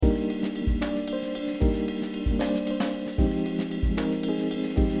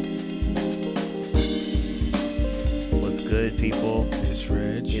good, people? It's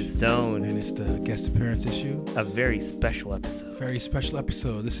Reg. It's Stone. And it's the guest appearance issue. A very special episode. Very special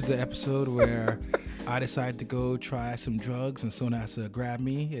episode. This is the episode where I decide to go try some drugs and someone has to grab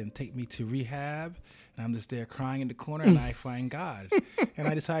me and take me to rehab. And I'm just there crying in the corner and I find God. And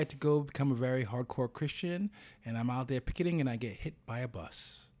I decide to go become a very hardcore Christian. And I'm out there picketing and I get hit by a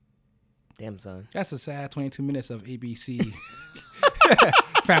bus. Damn, son. That's a sad 22 minutes of ABC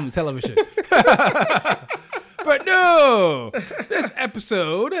family television. But no, this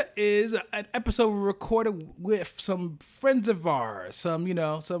episode is an episode we recorded with some friends of ours. We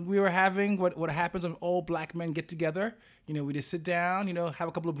were having what happens when old black men get together. We just sit down, have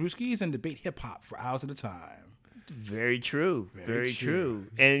a couple of brewskis and debate hip hop for hours at a time. Very true. Very true.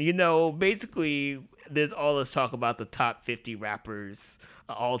 And, basically, there's all this talk about the top 50 rappers,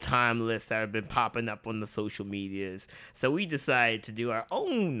 all-time lists that have been popping up on the social medias. So we decided to do our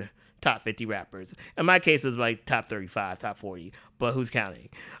own top 50 rappers. In my case, it was like top 35, top 40, but who's counting?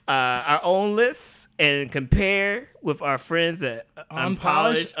 Our own lists and compare with our friends at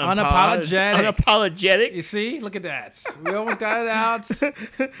Unapologetic. Unapologetic. You see? Look at that. We almost got it out.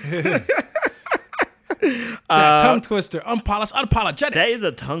 Tongue twister. Unpolished, unapologetic. That is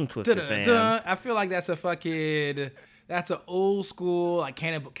a tongue twister, fam. I feel like that's an old school, like,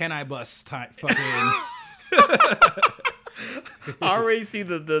 can I bust type fucking... I already see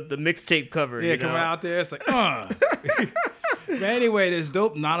the mixtape cover. Yeah, coming out there. It's like, But anyway, this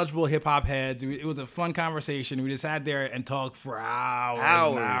dope, knowledgeable hip hop heads. It was a fun conversation. We just sat there and talked for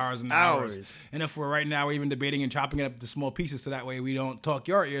hours. And if we're even debating and chopping it up into small pieces so that way we don't talk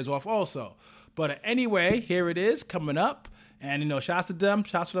your ears off also. But anyway, here it is coming up. And, shouts to them.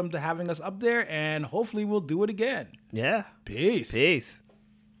 Shouts to them to having us up there. And hopefully we'll do it again. Yeah. Peace.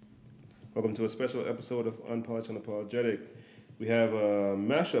 Welcome to a special episode of Unpolished Unapologetic. We have a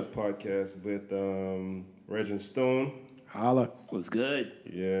mashup podcast with Reg and Stone. Holla. What's good?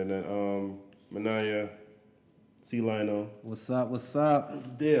 Yeah, and then Manaya, C-Lino. What's up? What's the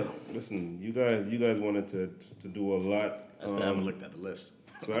deal? Listen, you guys wanted to do a lot. I still haven't looked at the list.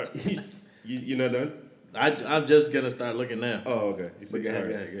 Sorry? You're not done? I'm just going to start looking now. Oh, okay. Go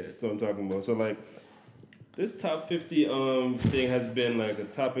ahead. That's what I'm talking about. So, this top 50 thing has been like a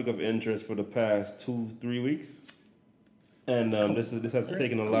topic of interest for the past 2-3 weeks, and this has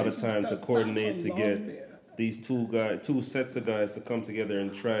taken a lot of time to coordinate to get these two sets of guys to come together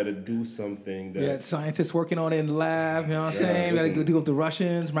and try to do something. Scientists working on it in the lab. You know what I'm saying? We got to go deal with the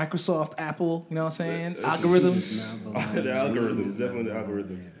Russians, Microsoft, Apple. You know what I'm saying? Algorithms. The algorithms, definitely the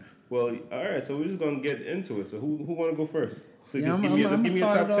algorithms. Well, all right. So we're just gonna get into it. So who want to go first? So just give me a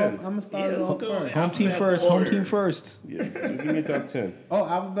top 10. I'm going to start it off first. Home team first. Yeah, just give me a top 10. Oh,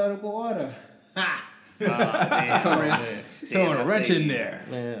 alphabetical order. Ha! Throwing a wrench in there.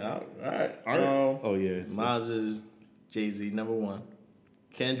 Man, all right. Oh, yeah. Mine's is Jay-Z, number 1.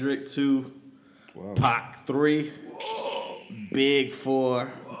 Kendrick, 2. Wow. Pac, 3. Big, 4.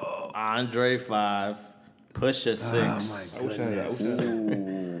 Andre, 5. Pusha, 6. I wish I had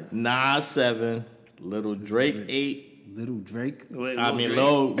that. Nas, 7. Little Drake, 8. Little Drake.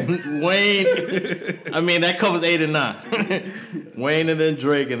 Lil Wayne. I mean, that covers 8 and 9. Wayne and then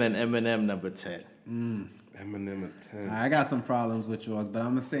Drake and then Eminem number 10. Eminem at 10. I got some problems with yours, but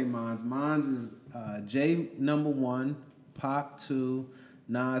I'm gonna say mine's. Mine's is Jay number 1, Pac 2,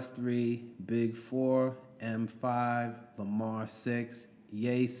 Nas 3, Big 4, M5, Lamar 6,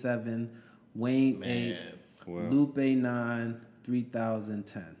 Ye 7, Wayne 8, Wow. Lupe 9,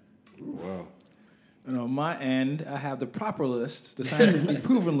 3010. Wow. And on my end, I have the proper list, the scientifically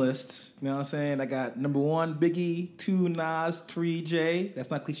proven list. You know what I'm saying? I got number 1, Biggie, 2, Nas, 3, Jay. That's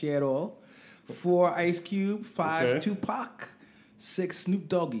not cliche at all. 4, Ice Cube, 5, Tupac, 6, Snoop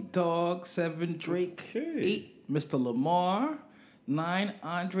Doggy Dogg, 7, Drake, 8, Mr. Lamar, 9,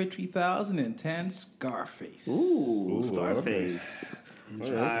 Andre 3000, and 10, Scarface. Ooh, Scarface. All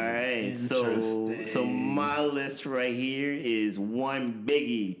right, so my list right here is 1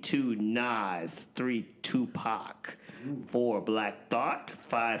 Biggie, 2 Nas, 3 Tupac, 4 Black Thought,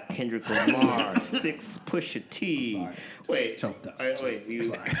 5 Kendrick Lamar, 6 Pusha T. Wait, choked up.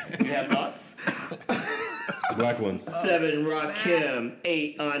 You have thoughts? Black ones. 7 Rakim,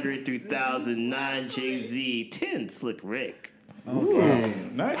 8 Andre 3000, 9 Jay-Z, 10 Slick Rick. Okay,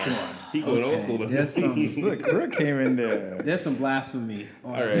 nice one. He going old school. There's some, Look, Rick came in there. there's some blasphemy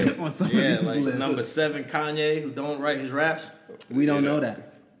on, All right. on some of Yeah, these like lists. number 7, Kanye, who don't write his raps. We don't know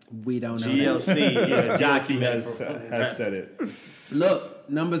that. We don't know that. GLC, Yeah, Jockey document has said it. Look,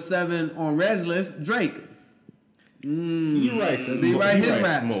 number 7 on Red's list, Drake. He writes. Does he write his writes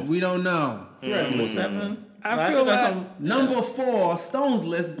raps? most. We don't know. He writes most. 7. I feel like Number 4, Stone's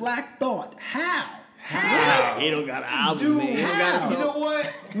list, Black Thought. How? He don't got an album, man. He don't got a how? song. You know what?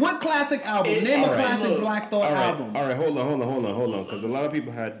 What classic album? Name a All right, classic look. Black Thought album. All right, hold on. Because a lot of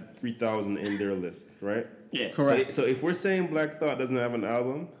people had 3,000 in their list, right? Yeah. Correct. So if we're saying Black Thought doesn't have an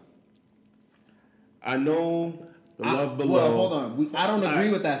album, I know the Love Below. Well, hold on. I don't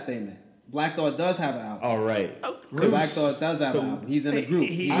agree with that statement. Black Thought does have an album. All right. Black Thought does have an album. He's in the group.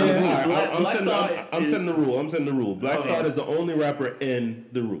 He- He's in the group. I'm setting the rule. Black Thought is the only rapper in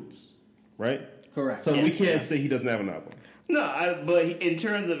the Roots, right? Correct. So we can't say he doesn't have an album. No, but in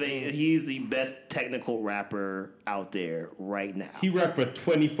terms of he's the best technical rapper out there right now. He rapped for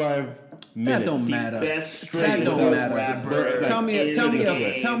 25 minutes. That don't matter. Best That straight don't matter. rapper. Tell me in the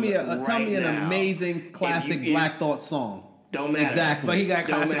game tell me an right now. amazing classic If you- Black Thought song. Don't matter. Exactly. But he got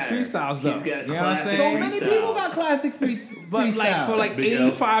Don't classic matter. freestyles though. He's got you know what I'm classic So saying? many freestyles. people got classic But like for like Big L.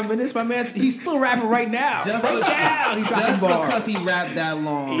 85 minutes, my man, he's still rapping right now. Just, right now, he's dropping just bars. because he rapped that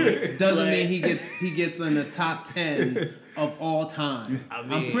long doesn't Like- mean he gets in the top 10 of all time. I I'm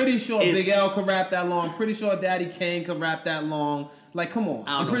mean, pretty sure it's- Big L could rap that long. I'm pretty sure Daddy Kane could rap that long. Like, come on.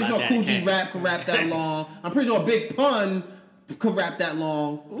 I don't I'm know pretty sure about Daddy Coogee Kane. Rap could rap that long. I'm pretty sure Big Pun could rap that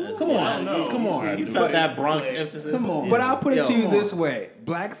long. Come on. know. Come on. You felt that Bronx Like, emphasis? come on. But I'll put it Yo. to you Come this on. way: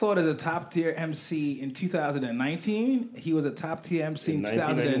 Black Thought is a top tier MC in 2019. He was a top tier MC in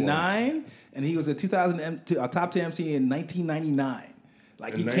 2009, and he was a top tier MC in 1999.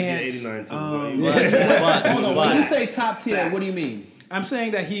 Like he In can't. 1989 too. Hold on. When you say top tier, what do you mean? I'm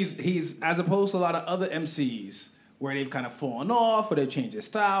saying that he's as opposed to a lot of other MCs where they've kind of fallen off or they've changed their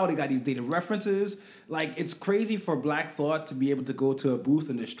style. They got these dated references. Like it's crazy for Black Thought to be able to go to a booth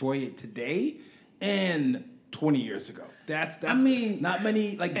and destroy it today and 20 years ago. That's I mean- not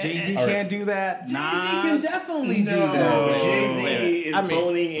many like Jay-Z All right. can't do that. Jay-Z can Nas. definitely do No, that. Jay-Z is I mean,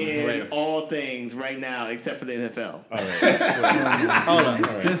 voting in right. all things right now except for the NFL. All right. Hold on.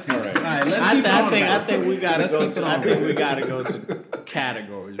 This is, All all right. right, let's I keep it on. think we gotta Let's go keep to. it I on. think we gotta go to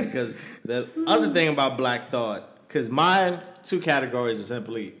categories because the other thing about Black Thought, because mine 2 categories are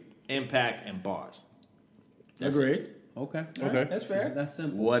simply impact and bars. That's it. Agreed. Okay. Okay. That's fair. That's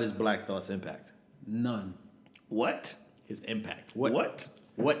simple. What is Black Thought's impact? None. What? His impact. What?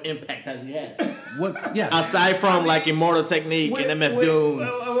 What impact has he had? What? Yes. Aside from like Immortal Technique and MF Doom.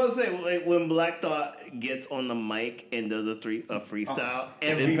 I was gonna say, like, when Black Thought gets on the mic and does a freestyle,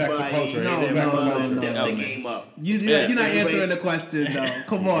 everybody impacts the culture. No, steps no. the game up. You're Yeah. not answering Everybody's- the question, though.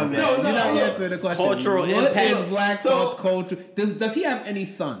 Come on, man. No, You're not no. answering the question. Cultural What impacts. is Black So- Thought's culture? Does he have any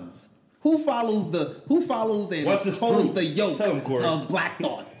sons? Who follows and What's his holds proof? the yoke Tell him, Corey. of Black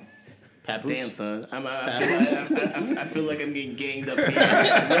Thought? Papoose. Damn, son. I feel like I'm getting ganged up here.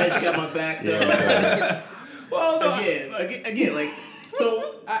 Reg got my back, though. Well, no, Again, like,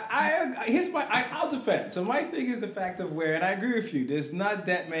 so I'll defend. So my thing is the fact of where, and I agree with you. There's not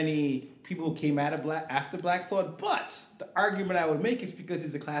that many people who came out of after Black Thought, but the argument I would make is because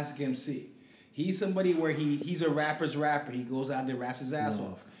he's a classic MC. He's somebody where he's a rapper's rapper. He goes out there, raps his ass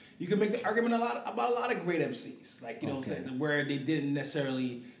off. You can make the argument about a lot of great MCs, like, you know what I'm saying, where they didn't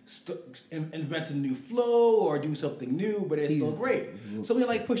necessarily invent a new flow or do something new, but it's still great. Somebody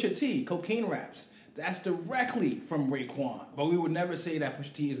like Pusha T, Cocaine Raps, that's directly from Raekwon, but we would never say that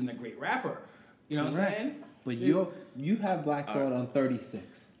Pusha T isn't a great rapper. You know what I'm saying? But you have Black Thought on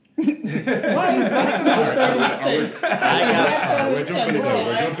 36. We're jumping the gun.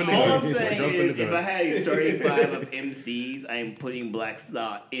 We're jumping the all gun. I'm saying We're jumping is, the if I gun. had a starting 5 of MCs, I am putting Black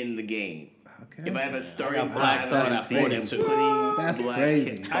Thought in the game. Okay. If I have a starting Black 5 Thought of at MCs, I'm 42. putting That's Black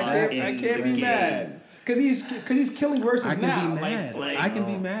crazy. Thought I in can't the be game. mad because he's killing verses I can now. be mad. like- I can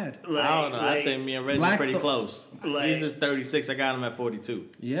be mad. Like, I don't know. I like- think me and Reggie Black pretty Thought- close. like- He's just 36. I got him at 42.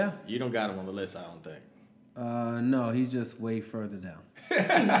 Yeah. You don't got him on the list, I don't think. No, he's just way further down.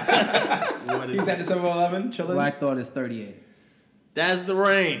 What is He's at the 7-Eleven chilling. Black Thought is 38. That's the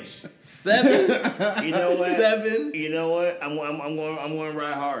range. 7. You know what? 7. You know what? I'm going to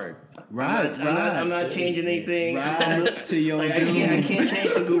ride hard. Ride. I'm not changing anything. Ride to your Like, I can't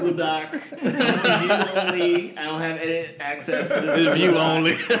change the Google Doc. I'm view only. I don't have edit access to this. The view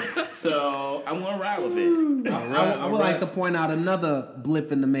only. So I'm gonna ride with it. I would like to point out another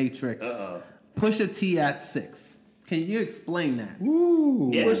blip in the Matrix. Uh-oh. Pusha T at 6. Can you explain that?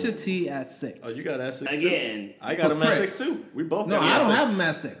 Yeah. Pusha T at 6. Oh, you got that 6 Again. too? I got For him at Chris. 6 too. We both No, got him I at don't 6. have him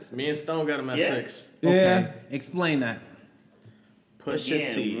at 6. Me and Stone got him at Yeah. 6. Okay. Explain that. Pusha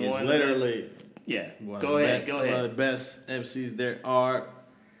Again, T is one of the literally Yeah. one Go of the ahead. best, Go one of ahead. the best MCs there are.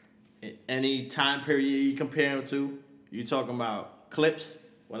 In any time period you compare him to, you talking about Clips,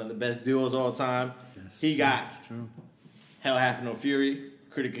 one of the best duos all time. He got Hell Hath No Fury,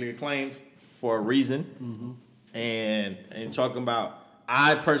 critically acclaimed for a reason. And talking about,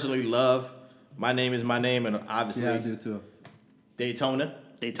 I personally love My Name Is My Name, and obviously Yeah, I do too. Daytona.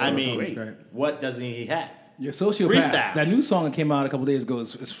 Daytona's I mean, great. what doesn't he have? Your Sociopath. Freestyles. That new song that came out a couple days ago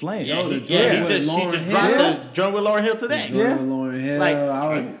is Flame. Yeah, he with just Lauryn dropped Hill. the joint with Lauryn Hill today. Yeah. Lauryn Hill.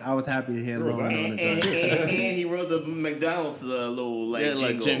 Like- I was happy to hear Lauryn on the And, joint. and he wrote the McDonald's little like Yeah, jingle.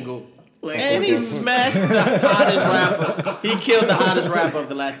 like jingle. Like, And he smashed the hottest rapper. He killed the hottest rapper of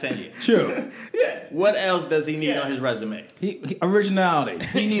the last 10 years. True. What else does he need on his resume? Originality.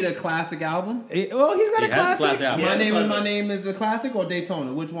 He need a classic album. Well, he's got He a has a classic. classic album. My name is a classic or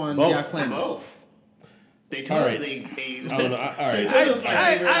Daytona. Which one? Both. y'all claiming? both. Daytona's All right. a I don't know. All right. Daytona's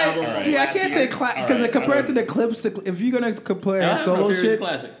my favorite album of Yeah, I last can't year. say because All right, compared I to the clips, if you're gonna compare I his don't know solo if it's shit,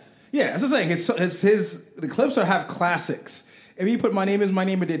 classic. yeah, that's what I'm saying. The clips have classics. If you put My Name Is My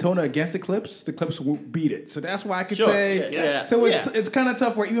Name in Daytona against the clips won't beat it. So that's why I could Sure. say. Yeah. So Yeah. it's kind of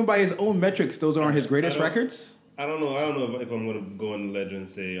tough where even by his own metrics, those aren't his greatest records. I don't know if I'm gonna go on the ledge and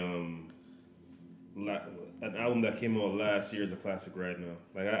say an album that came out last year is a classic right now.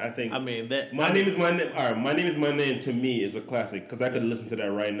 Like I think. I mean, that. My Name Is My Name. All right, My Name Is My Name to me is a classic because I could listen to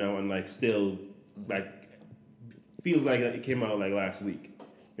that right now and like still like feels like it came out like last week.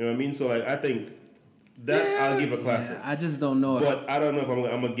 You know what I mean? So like I think that I'll give a classic. I just don't know if But I don't know if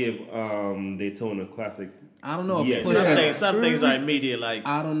I'm gonna give Daytona classic. I don't know if Yes. Pusha, Some things are immediate, like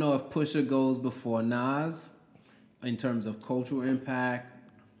I don't know if Pusha goes before Nas in terms of cultural impact,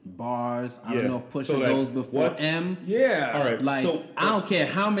 bars. I don't Yeah. know if Pusha So, like, goes before what's- M. Yeah. All right. Like so I don't care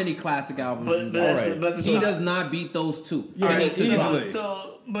how many classic albums you But got. that's, Alright. but that's He does not beat those two. Yeah, All right, easily.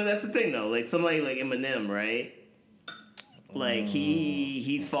 But that's the thing though. Like somebody like Eminem, right? Like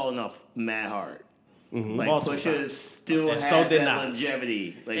he's falling off mad hard. Like Multiple Pusha times. still And has so did that Nas.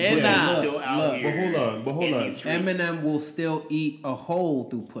 longevity. Like And Pusha's Nas. still out Look, here. but hold in on. these streets. Eminem will still eat a hole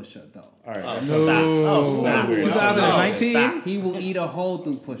through Pusha though. All right. stop. Oh, stop. 2019. Stop. He will eat a hole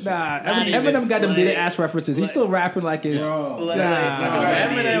through Pusha. Nah, Not Eminem even got them like- dated ass references. He's still rapping like his. Like,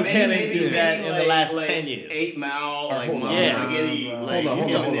 Eminem can't maybe do that in the like- last like 10 years. 8 Mile, like hold on. Mama Yeah. Spaghetti, like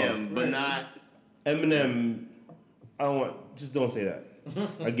Hold on. Eminem, but not. Eminem, just don't say that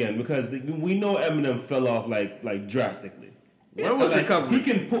again because we know Eminem fell off like drastically. When was Like, recovery? he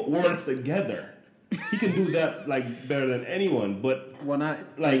can put words together. He can do that like better than anyone. But Well, not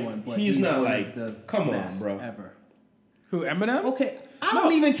Like, anyone, but he's not one like, of the come on, best bro. ever. Who, Eminem? Okay, I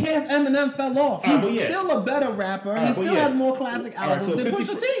don't even care if Eminem fell off. He's but yeah. still a better rapper. He but still yeah. has more classic All right, albums so than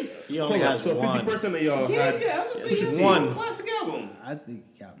 50 Pusha T. He only hold on. has So one. 50% of y'all Yeah, had. yeah, I'm gonna say that's One. a classic album. I think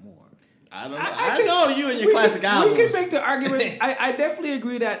he got more. I don't know. I know you and your classic We albums. could make the argument. I definitely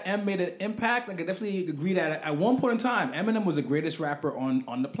agree that M made an impact. Like I definitely agree that at one point in time, Eminem was the greatest rapper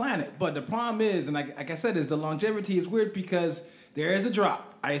on the planet. But the problem is, and like I said, is the longevity is weird because there is a drop.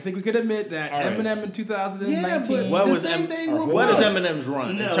 I think we could admit that All right. Eminem in 2019. What the was same Em- thing with What is Push. Eminem's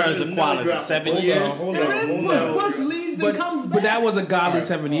run No, in terms of no quality? drop. 7 Hold on, years? hold There on, is hold Push. on. Push leaves and comes back. But that was a godly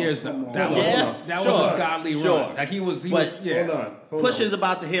 7 years though. That was Yeah, that sure. was a godly Sure. run. Like he was But- yeah. Hold Push on. is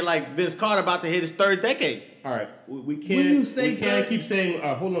about to hit like Vince Carter about to hit his third decade. All right, we When can't. you say We can't that- keep saying.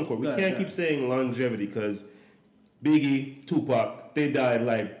 Hold on, Corey. We Go ahead, can't go keep ahead. saying longevity because Biggie, Tupac, they died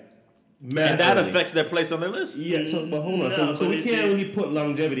like mad And that early. affects their place on their list. Yeah, but hold on. No, So but we it can't did. really put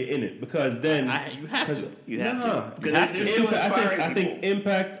longevity in it because then You have to. You have Nah. to. Because have they're to. still Impact, inspiring I think people.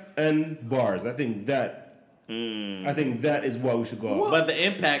 impact and bars. I think that is what we should go off. But the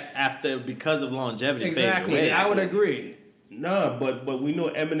impact after because of longevity fades Exactly. away. I would agree. Nah, but we know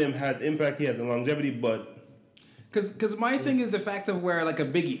Eminem has impact. He has a longevity, but Because my thing is the fact of where like a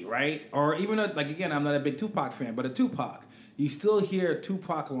Biggie, right? Or even like again, I'm not a big Tupac fan, but a Tupac, you still hear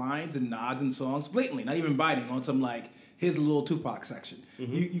Tupac lines and nods and songs blatantly, not even biting on some like his little Tupac section.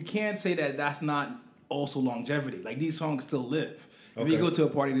 You can't say that that's not also longevity. Like these songs still live. If you Okay. go to a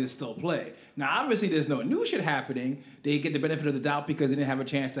party, they still play. Now, obviously, there's no new shit happening. They get the benefit of the doubt because they didn't have a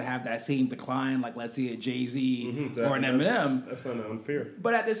chance to have that same decline, like let's say a Jay-Z or an Eminem. That's kind of unfair.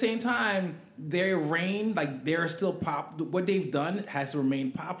 But at the same time, their reign, like they're still pop. What they've done has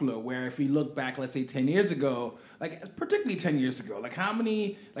remained popular. Where if you look back, let's say 10 years ago, like particularly 10 years ago, like how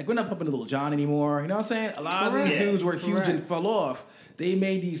many, like we're not pumping Little John anymore. You know what I'm saying? A lot of these Correct. dudes were huge Correct. and fell off. They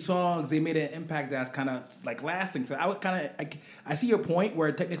made these songs. They made an impact that's kind of like lasting. So I would kind of, I see your point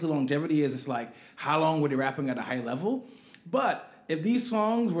where technically longevity is. It's like how long were they rapping at a high level, but if these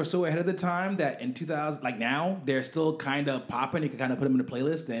songs were so ahead of the time that in 2000, like now, they're still kind of popping, you can kind of put them in a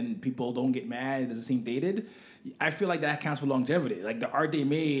playlist and people don't get mad, it doesn't seem dated, I feel like that counts for longevity. Like the art they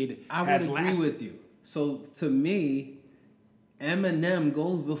made I has would agree lasted. with you. So to me, Eminem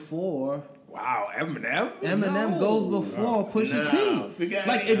goes before. Wow, Eminem? Eminem goes before Pusha T. We got-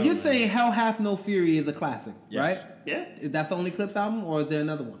 Like if you're saying Hell Hath No Fury is a classic, Yes. right? Yeah. That's the only Clips album, or is there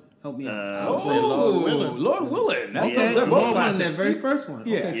another one? Help me out. I would say Lord Willin'. Lord Willin'. That's Okay, they're both Lord Willin', that classics. very first one.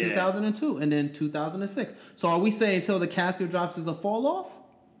 Yeah. Okay, Yeah. 2002, and then 2006. So are we saying Till the Casket Drops is a fall off?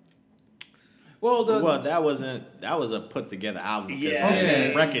 Well, that was a put together album. Because Yeah. it was a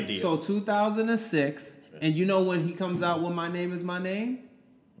Okay. record deal. So 2006, and you know when he comes out with My Name Is My Name?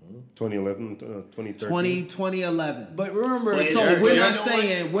 2011, 2013. 2011. but remember, But So But we're you not know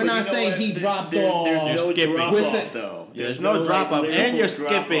saying what? we're not You know saying what? he dropped There's off. no skipping. drop We're off saying- though. There's no drop off, and you're lyrical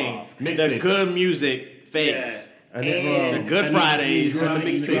skipping drop-off. the Mixtape. good music phase. Yeah. And And The Good and Fridays. he dropped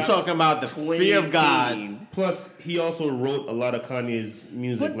You're mixtapes. talking about the Fear of God. 2018. Plus, he also wrote a lot of Kanye's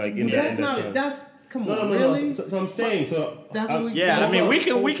music, But like in that's that not. time. That's come No, on, no, really? no. So I'm saying, That's I- what we- Yeah, I Hold mean,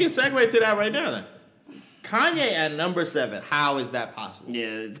 on. we can segue to that right now. Then Kanye at number 7. How is that possible?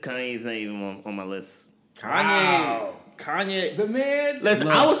 Yeah, Kanye's not even on my list. Kanye. the man. Listen,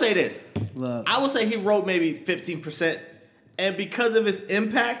 I will say this. Look. I will say he wrote maybe 15%, and because of his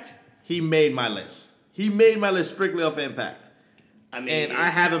impact, he made my list. He made my list strictly off impact, I mean, and I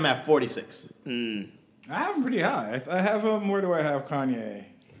have him at 46. I have him pretty high. I have him. Where do I have Kanye?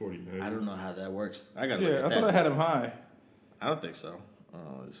 49. I don't know how that works. I gotta Yeah, look I at thought I that. had him high. I don't think so.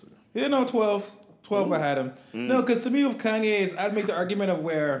 Let's see. Yeah, no, 12. 12 I had him. No, because to me with Kanye is I'd make the argument of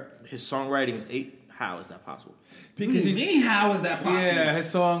where His songwriting is 8. How is that possible? because he's how is that possible? yeah his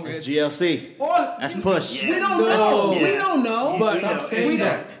song It's it's, GLC. Or, That's Push. We don't know. Yeah. We don't know. But You know, saying we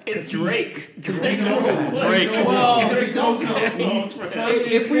that. it's Drake. Drake. Well, we don't know.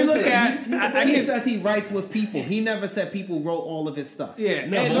 if we look at He says he writes with people. He never said people wrote all of his stuff. yeah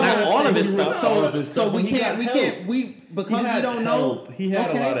No, and- not all of his He wrote stuff. all of his So stuff, we but he can't. got We help. can't. We because He we had don't help. know. He had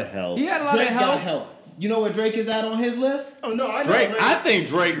Okay. a lot of help. he had a lot Drake of got help. help. You know where Drake is at on his list? Oh no, I know. Drake. Like, I think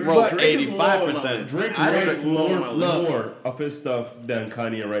Drake wrote Drake is 85%. Drake I writes think more, Look. more of his stuff than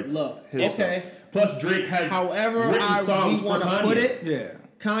Kanye writes Look, his okay. stuff. Plus, Drake has However, written songs we for want to Kanye. put it, Yeah,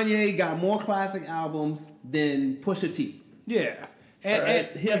 Kanye got more classic albums than Pusha T. yeah, and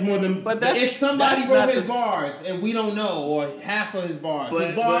He has more than. But that's If somebody that's wrote not his the- bars and we don't know, or half of his bars, But-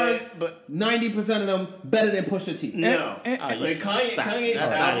 his bars, but- 90% of them better than Pusha T. No, And- like you Kanye's stop.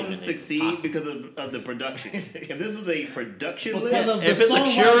 That's not albums even succeed possible. because of the production. If this was a production Because of list, the If it's a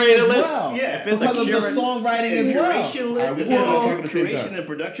songwriting curated as list, well. yeah, if it's a Because of the curated- songwriting and as well. curation list, we if can't there's all a talk at the same curation time. and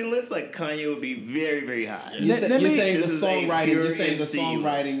production list, like Kanye would be very, very high. You're, Let me- saying the this is a songwriting. pure You're saying the MC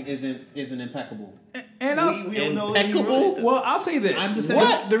songwriting isn't impeccable. and I'll, We don't know that he Impeccable? wrote it, though. well, I'll say this. I'm just saying-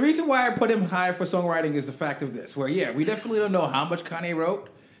 What? The reason why I put him high for songwriting is the fact of this, where yeah, we definitely don't know how much Kanye wrote.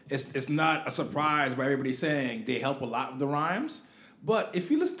 It's not a surprise by everybody saying they help a lot with the rhymes. But if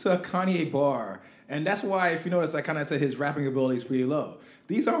you listen to a Kanye bar, and that's why if you notice I kind of said his rapping ability is pretty low.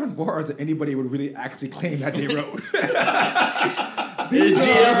 These aren't bars that anybody would really actually claim that they wrote. It's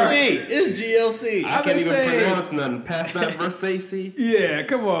GLC. It's GLC. I've I can't been even saying- pronounce nothing past that verse, AC. Yeah,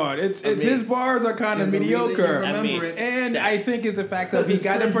 come on. It's mean, his bars are kind of There's a reason you mediocre. remember I mean, it. And I think it's the fact that he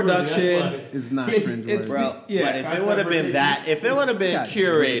got the production. It's not It's- cringeworthy. it's- Bro, Yeah. but if it would have been that, if it would have been God,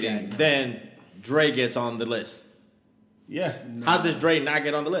 curating, then Dre gets on the list. Yeah. How does Dre not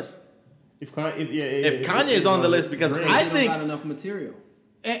get on the list? If Kanye, If Kanye is on the list, because Drake- I They think don't got enough material.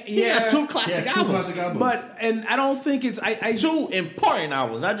 he got 2 classic Yeah, two albums. classic albums. But and I don't think it's I 2 important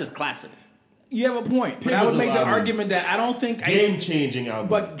albums, not just classic. you have a point. But I would Pivotal make the albums. argument that I don't think game-changing album.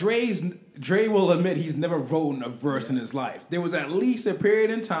 But Dre will admit he's never written a verse in his life. There was at least a period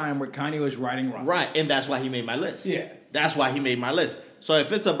in time where Kanye was writing rhymes. Right, and that's why he made my list. Yeah. That's why he made my list. So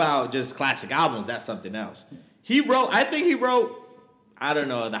if it's about just classic albums, that's something else. I think he wrote, I don't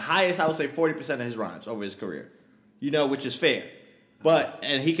know, the highest, I would say 40% of his rhymes over his career. Which is fair.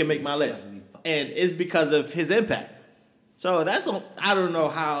 And he can make my list. And it's because of his impact. So I don't know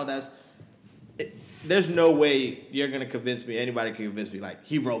how there's no way you're going to convince me, anybody can convince me, like,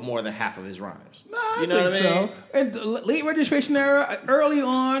 he wrote more than half of his rhymes. No, I You know think what I mean? so. And the late registration era, early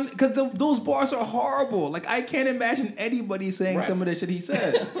on, because those bars are horrible. Like, I can't imagine anybody saying Right. some of the shit he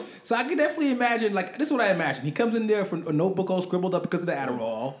says. So I can definitely imagine, like, this is what I imagine. He comes in there for a notebook all scribbled up because of the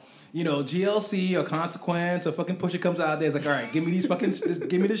Adderall. GLC or Consequence or fucking Pusha comes out there. It's like, all right, give me these fucking,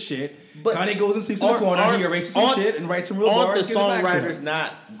 give me this shit. But Kanye goes and sleeps in the corner. He erases some shit and writes some real bars. Aren't the gives it back to him. songwriters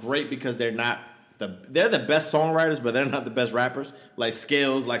not great because they're the best songwriters, but they're not the best rappers? Like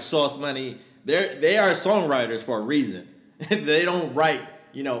Skills, like Sauce Money, they are songwriters for a reason. They don't write,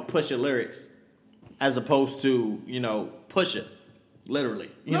 Pusha lyrics as opposed to, Pusha,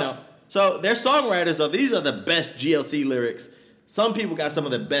 literally, you know. So they're songwriters. So these are the best GLC lyrics. Some people got some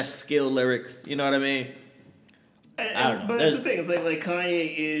of the best skill lyrics. You know what I mean? I don't know. But that's the thing. It's like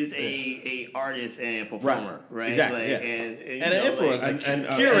Kanye is a artist and a performer, right? Exactly. Like, yeah. and an influence, and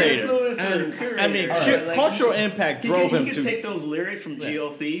curator. Curator. I mean, Right. cultural impact drove him He to could take those lyrics from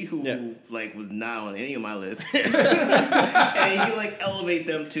GLC, who like was not on any of my lists, and he like elevate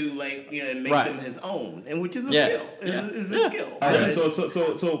them to like and make them his own, and which is a skill. Is a skill. All right.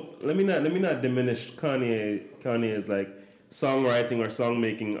 So let me not diminish Kanye's like songwriting or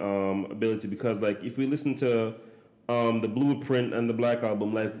songmaking ability, because like if we listen to the Blueprint and the Black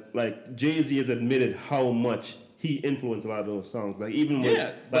Album, like Jay-Z has admitted how much he influenced a lot of those songs. Like even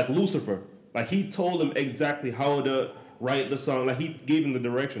with like Lucifer, like he told him exactly how to write the song. Like he gave him the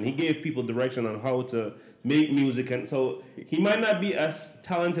direction. He gave people direction on how to make music, and so he might not be as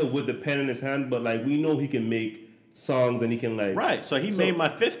talented with the pen in his hand, but like we know he can make songs and he can like So he made my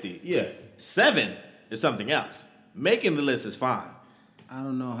 50. Yeah. 7 is something else. Making the list is fine. I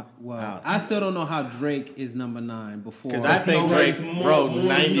don't know. I still don't know how Drake is number 9 before. Because I think Drake wrote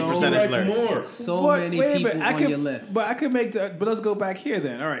 90% of his lyrics. So many people on your list. But I could make the. But let's go back here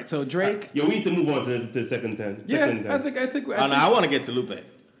then. All right. So Drake. Yo, we need to move on to the second 10. I think. I want to get to Lupe.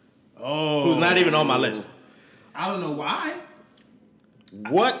 Oh. Who's not even on my list. I don't know why.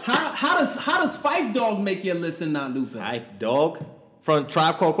 What? How does Phife Dawg make your list and not Lupe? Phife Dawg from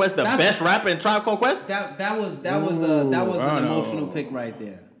Tribe Called Quest, the best rapper in Tribe Called Quest. That was an emotional pick right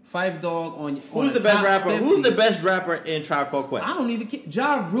there. Phife Dawg on. Who's the best rapper? 50. Who's the best rapper in Tribe Called Quest? I don't even care.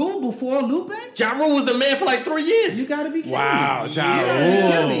 Ja Rule before Lupe? Ja Rule was the man for like 3 years. You gotta be kidding Wow, me. Ja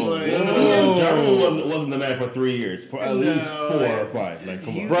Rule. Ja Rule wasn't the man for 3 years, for at least 4 or 5. Like,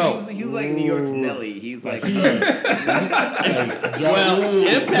 come on, bro. He was like New York's Nelly. He's like, impact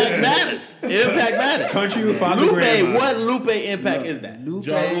matters. Impact matters. Country with Father Lupe, Grandma. what Lupe impact is that?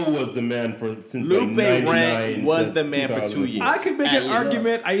 Ja Rule was the man since Lupe like 99 Rant was to the man for 2 years. I could make At an least.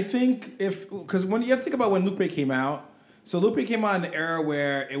 argument. I think because when you have to think about when Lupe came out. So Lupe came out in an era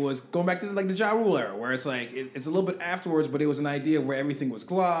where it was going back to like the Ja Rule era, where it's like it's a little bit afterwards, but it was an idea where everything was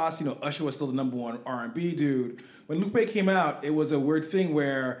gloss. You know, Usher was still the number one R&B dude. When Lupe came out, it was a weird thing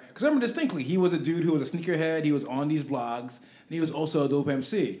where, because I remember distinctly, he was a dude who was a sneakerhead. He was on these blogs, and he was also a dope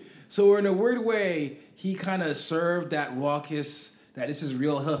MC. So in a weird way, he kind of served that raucous, that this is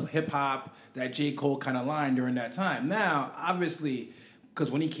real hip hop, that J. Cole kind of line during that time. Now, obviously, because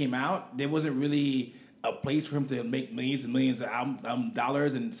when he came out, there wasn't really a place for him to make millions and millions of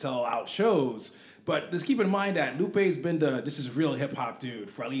dollars and sell out shows. But just keep in mind that Lupe's been this is real hip hop dude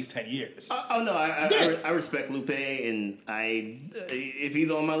for at least 10 years. I respect Lupe, and if he's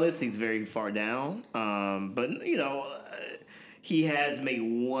on my list, he's very far down. But he has made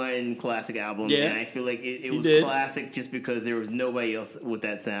one classic album, and I feel like it was classic just because there was nobody else with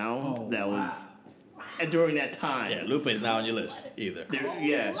that sound was. During that time, Lupe's not on your list either.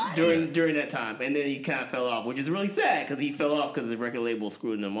 During that time, and then he kind of fell off, which is really sad because he fell off because the record label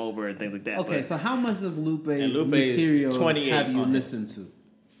screwed him over and things like that. Okay, so how much of Lupe's Lupe material have you listened to?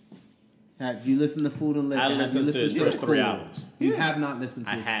 Have you listened to Food and Liquor? I listened to his first 3 albums. You have not listened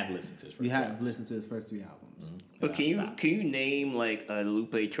to. I have listened to his first. You have listened to his first 3 albums. Mm-hmm. But can you name like a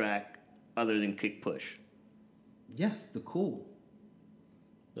Lupe track other than Kick Push? Yes, the Cool.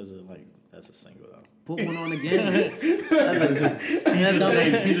 That's a single though. Put one on again. He's just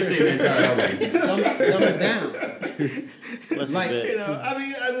saying the entire album. Dumb it down. Listen, Like,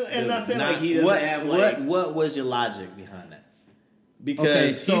 I'm not saying like he doesn't have like. What was your logic behind that?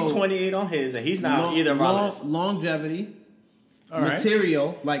 Because he's 28 on his, and he's not either of our lists. Longevity,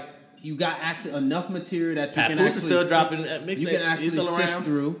 material, like you got actually enough material that you can Papoose actually is still dropping mixtapes. You can actually he's still sift around.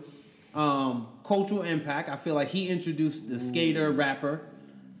 through. Cultural impact. I feel like he introduced the skater rapper.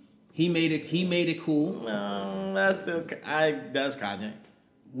 He made it cool. No, that's still that's Kanye.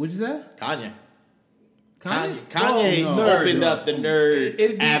 What'd you say? Kanye Oh, no. opened up the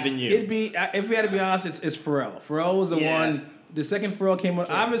nerd avenue. It'd be, if we had to be honest, it's Pharrell. Pharrell was the one. The second Pharrell came on.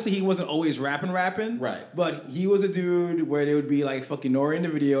 Obviously, he wasn't always rapping, right? But he was a dude where they would be like fucking Nori in the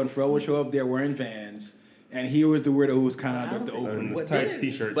video, and Pharrell would show up there wearing Vans, and he was the weirdo who was kind of the opener. Tight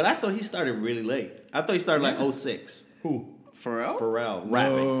t-shirt. But I thought he started really late. I thought he started like 06. Who? Pharrell?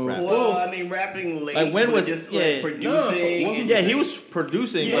 Rapping. Well, I mean, rapping late. Like when was just like producing? he was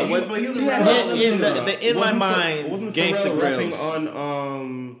producing. Yeah, but he was rapping. in my mind, wasn't Gangsta Pharrell rapping Grills.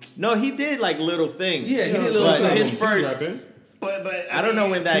 on No, he did like little things. Yeah, he did little but things. his first. But I don't know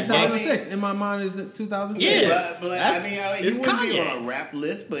when that 2006. In my mind, is it 2006? Yeah. But That's- I mean, it's he wouldn't be Kanye. on a rap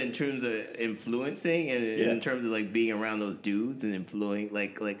list, but in terms of influencing and in terms of like being around those dudes and influencing,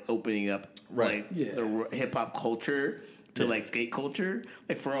 like opening up the hip hop culture to like skate culture,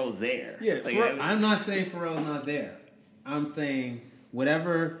 like Pharrell's there. Yeah, like, Pharrell- I'm not saying Pharrell's not there. I'm saying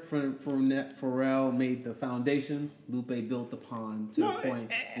whatever Pharrell made the foundation, Lupe built upon to the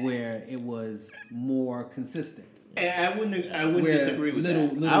point where it was more consistent. And I wouldn't disagree with that.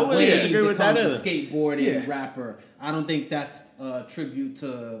 I wouldn't disagree with that either. A skateboarding rapper. I don't think that's a tribute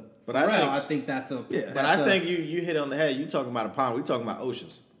to Pharrell. I think that's a. Yeah. But I think you hit it on the head. You talking about a pond. We talking about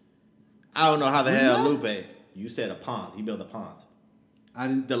oceans. I don't know how the hell Lupe. You said a pond. He built a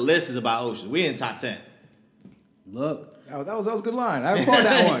pond. The list is about oceans. We in top 10. Look. Oh, that was a good line. I recall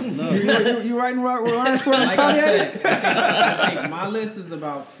that one. you writing lines for like I said, I think my list is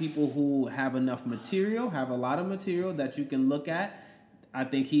about people who have enough material, have a lot of material that you can look at. I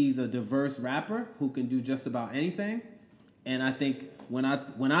think he's a diverse rapper who can do just about anything. And I think when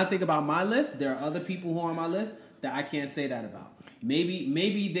I think about my list, there are other people who are on my list that I can't say that about.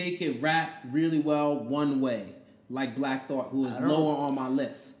 Maybe they could rap really well one way, like Black Thought, who is lower on my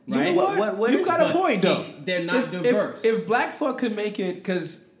list. Right? You know what You've got a point, though. They're not diverse. If Black Thought could make it,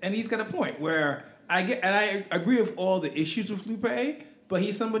 and he's got a point where I agree with all the issues with Lupe, but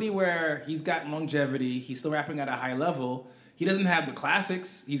he's somebody where he's got longevity. He's still rapping at a high level. He doesn't have the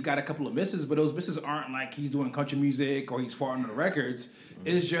classics. He's got a couple of misses, but those misses aren't like he's doing country music or he's far under the records.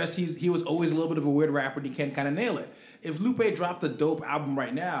 It's just he was always a little bit of a weird rapper and he can't kind of nail it. If Lupe dropped a dope album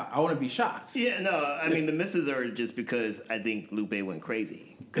right now, I wouldn't be shocked. Yeah, no, I mean, the misses are just because I think Lupe went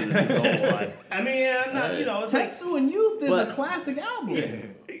crazy. I mean, I'm not, it's like... Tetsu and Youth is a classic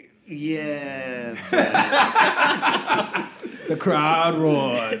album. Yeah. The crowd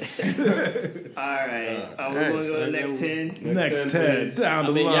roars. All right. We're going to go to the next 10? Next 10. Down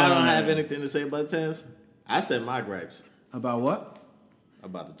the line. Y'all don't have anything to say about the 10s? I said my gripes. About what?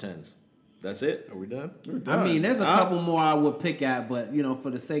 About the 10s. That's it? Are we done? I mean, there's a couple more I would pick at, but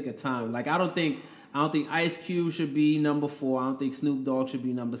for the sake of time, like I don't think Ice Cube should be number 4. I don't think Snoop Dogg should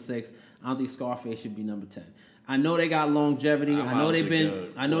be number 6. I don't think Scarface should be number 10. I know they got longevity. I know they've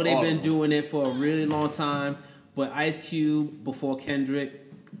been doing it for a really long time. But Ice Cube before Kendrick,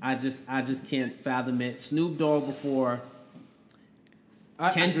 I just can't fathom it. Snoop Dogg before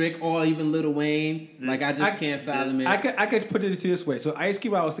Kendrick or even Lil Wayne, I just can't fathom it. I could put it this way. So Ice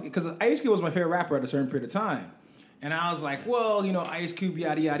Cube, I was thinking, because Ice Cube was my favorite rapper at a certain period of time, and I was like, well, Ice Cube,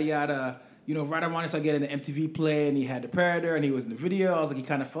 yada yada yada. Right around this, I get in the MTV play, and he had the Predator, and he was in the video. I was like, he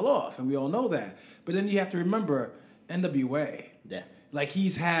kind of fell off, and we all know that. But then you have to remember NWA. Yeah. Like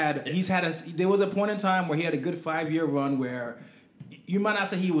there was a point in time where he had a good 5-year run where you might not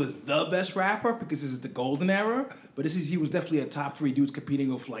say he was the best rapper because this is the golden era, but he was definitely a top 3 dudes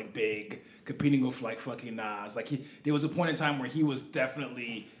competing with like Big, competing with like fucking Nas. Like there was a point in time where he was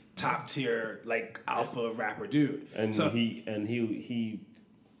definitely top tier like alpha rapper dude. And he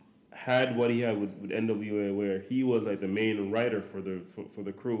had what he had with NWA, where he was like the main writer for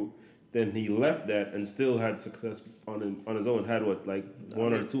the crew. Then he left that and still had success on his own. Had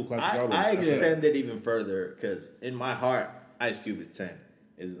one or two classic albums. I extend it even further because in my heart, Ice Cube is 10,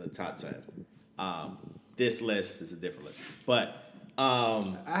 is in the top 10. This list is a different list, but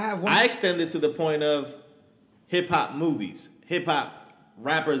I extend it to the point of hip hop movies, hip hop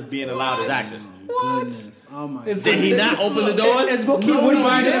rappers being allowed as actors. What? Oh my God. Did he not open the doors? Is Bokeem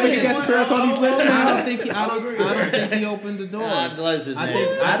Woodbine ever get guest appearance on these lists? I don't think he opened the doors. Listen,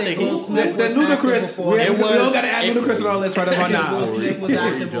 I think Will Smith the was Ludacris. We all got to add Ludacris on our list right about now. Will Smith was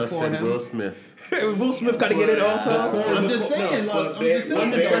acting before him. Will Smith. Will Smith got to get it also. I'm just saying. When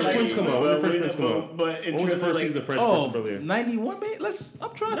did the Fresh Prince come out? When was the first season of Fresh Prince of Bel-Air? 91, man.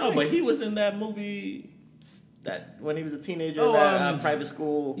 I'm trying to think. No, but he was in that movie that when he was a teenager at private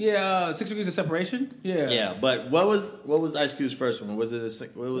school. Yeah, 6 Degrees of Separation. Yeah. Yeah, but what was Ice Cube's first one? Was it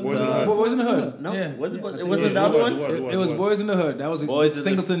Boys in the Hood? No, yeah. was it the other one? It was Boys in the Hood. That was Boys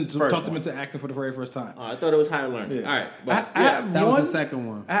Singleton talked him into acting for the very first time. Oh, I thought it was Higher Learning. Yeah. All right, but that was the second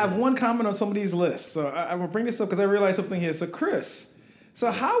one. I have one comment on some of these lists, so I'm gonna bring this up because I realized something here. So Chris,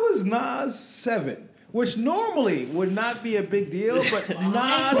 how is Nas 7? Which normally would not be a big deal, but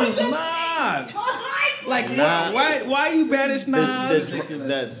Nas is Nas. Like, why you banish Nas?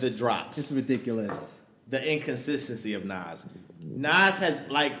 The drops. It's ridiculous. The inconsistency of Nas. Nas has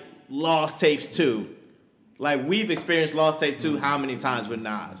lost tapes too. Like we've experienced lost tape 2 how many times with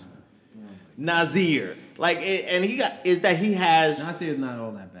Nas? Nasir. And he has Nasir is not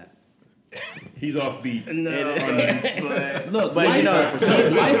all that bad. He's offbeat. No, look, but life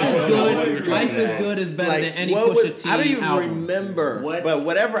is good. Life is good is better than any Pusha T I don't even album. remember. But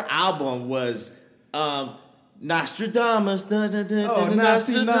whatever album was Nostradamus.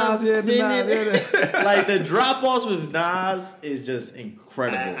 Nasty Nas, Like the drop offs with Nas is just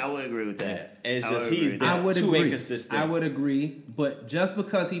incredible. I would agree with that. It's just he's been too inconsistent. I would agree, but just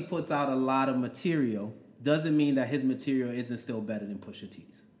because he puts out a lot of material doesn't mean that his material isn't still better than Pusha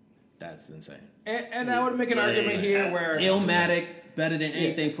T's. That's insane. And I would make an argument here where Illmatic better than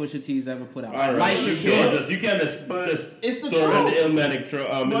anything Pusha T's ever put out. All right, you can't just throw it's the in the truth. Illmatic Trump.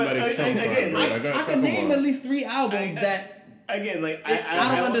 again, I can name at least 3 albums that Again, like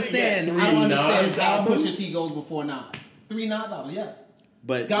I don't understand. Three I don't understand Nas how albums? Pusha T goes before Nas. 3 Nas albums, yes.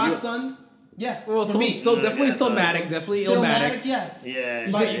 But Godson, yes. well, For me, definitely Stillmatic, definitely Stillmatic, Illmatic. yes. Yeah.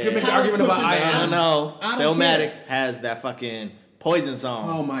 You can make the how is argument about Pusha I better? I don't know. I don't Stillmatic care. has that fucking Poison song.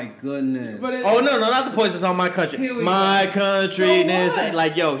 Oh my goodness. But it, Oh no, not the Poison song. My country, Here we my go. country. So This what?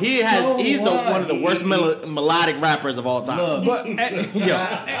 like yo, he's one of the worst melodic rappers of all time. Look, but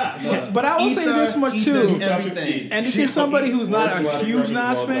look. but I will say this much he too. does everything. And this is somebody who's not a Worst huge rappers of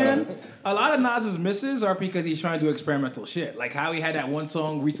Nas all fan. time. A lot of Nas's misses are because he's trying to do experimental shit. Like how he had that one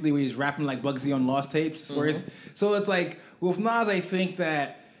song recently where he's rapping like Bugsy on Lost Tapes. So it's like with Nas, I think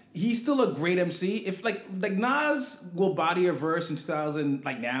that he's still a great MC. If like Nas will body a verse in 2000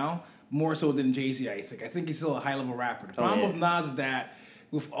 like now more so than Jay-Z. I think he's still a high level rapper. The problem with Nas is that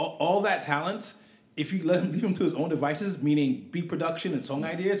with all that talent, if you leave him to his own devices, meaning beat production and song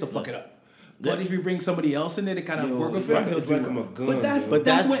ideas, he'll fuck it up. But if you bring somebody else in there to kind of work with him, he'll It's do like well. I'm a gun. But that's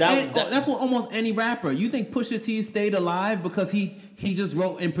that's what almost any rapper. You think Pusha T stayed alive because he just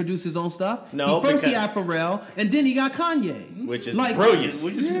wrote and produced his own stuff? No, he because- had Pharrell, and then he got Kanye, which is like, brilliant.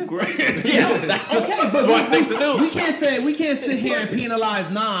 Which is great. Yeah, that's the Okay, but smart thing to do. we can't sit here and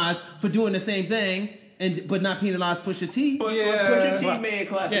penalize Nas for doing the same thing, but not penalize Pusha T. But Yeah. Pusha T made a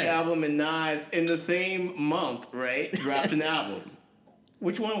classic Yeah. album and Nas in the same month, right? Dropped an album.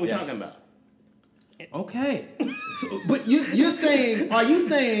 Which one are we talking about? Okay, but you're saying, are you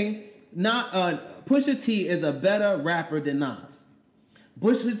saying not Pusha T is a better rapper than Nas?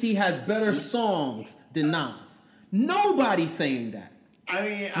 Pusha T has better songs than Nas. Nobody's saying that. I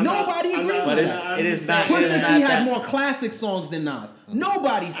mean, Nobody agrees with that. it is not. Pusha it is T not has that- more classic songs than Nas.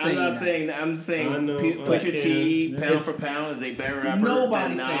 Nobody's I'm saying not that. saying that. I'm saying I know, Pusha T, pound It's- for pound, is a better rapper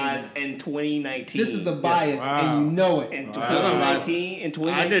Nobody's than saying Nas that. in 2019. This is a bias, and you know it. In 2019,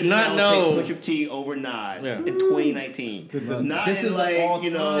 I did not I'll know. take Pusha T over Nas Yeah. in 2019. Not This in is like, all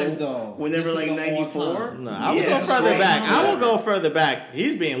you know, time, though. whenever This like is all 94. time. No, I would Yeah, go it's further great. back. I will go further back.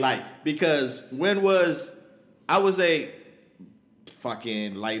 He's being light because I was a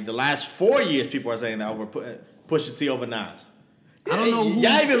fucking like the last 4 years people are saying that over Pusha T over Nas. I don't know who.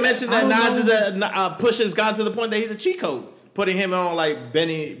 Y'all even mentioned that I Nas don't is know. Pusha's gotten to the point that he's a cheat code, putting him on like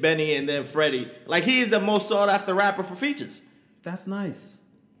Benny and then Freddie. Like he's the most sought after rapper for features. That's nice.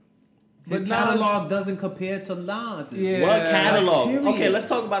 His But catalog doesn't compare to Nas. Yeah. What catalog? period. Okay, let's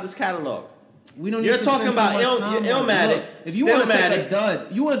talk about this catalog. We don't. You're need to talking spend about so much time on it. Illmatic, Look, if you want to take a Stillmatic, dud,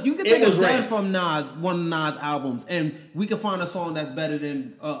 you can it take a was dud ranked. from one of Nas albums, and we can find a song that's better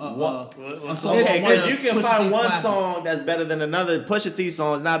than a song. Okay, from one because of you can Pusha find T's one classics. song that's better than another Pusha T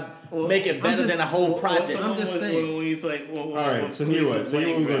song, not make it better just- than a whole project. I'm just saying. When he's like, All right, so here what? So here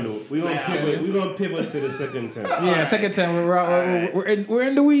what we're gonna do. We're gonna pivot to the second time. Yeah, second time we're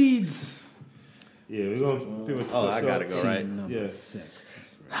in the weeds. Yeah, we're gonna pivot. Oh, I gotta go, right? Number Yeah. 6.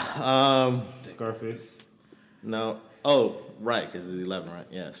 Scarface. No. Oh, right, because it's 11, right?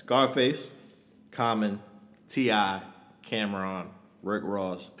 Yeah. Scarface, Common, T.I., Cameron, Rick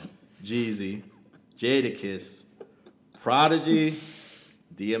Ross, Jeezy, Jadakiss, Prodigy,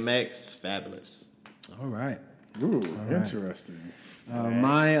 DMX, Fabulous. All right. Ooh, interesting.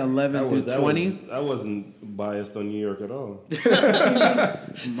 My 11 through 20. I wasn't biased on New York at all.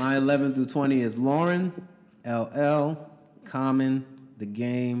 My 11 through 20 is Lauren, LL, Common, The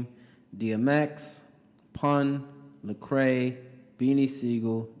Game, DMX, Pun, Lecrae, Beanie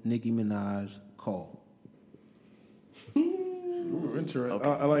Siegel, Nicki Minaj, Cole. Ooh, interesting.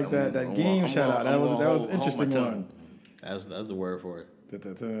 I like that game shout out. That was an interesting one. That's the word for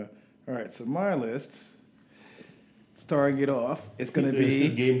it. All right, so my list, starting it off, it's going to It's a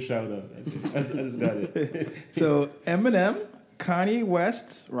be game shout out. I just got it. so Eminem, Kanye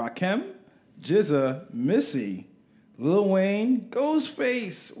West, Rakim, Jizza, Missy, Lil Wayne,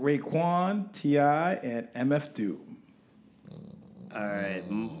 Ghostface, Raekwon, T.I., and MF Doom. All right,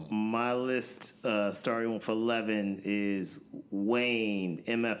 my list starting with 11 is Wayne,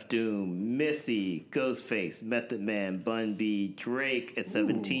 MF Doom, Missy, Ghostface, Method Man, Bun B, Drake at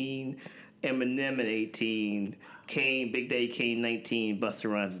 17, Eminem at 18, Kane, Big Daddy Kane 19,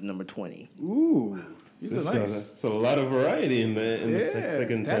 Busta Rhymes at number 20. Ooh, these This are nice. it's a lot of variety in the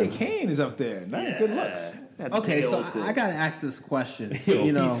second Daddy time. Kane is up there. Nice, good looks. Had to Okay, take it so old school. I got to ask this question. Yo,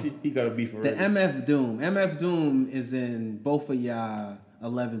 You know, he got to be for the real. MF Doom. MF Doom is in both of y'all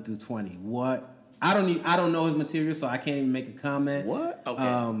 11 through 20. What I don't know his material, so I can't even make a comment. What?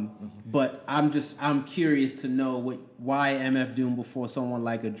 Okay. But I'm curious to know why MF Doom before someone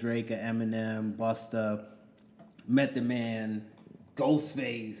like a Drake, a Eminem, Busta, Method Man,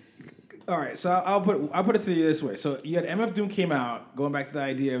 Ghostface. All right, so I'll put it to you this way. So you had MF Doom came out, going back to the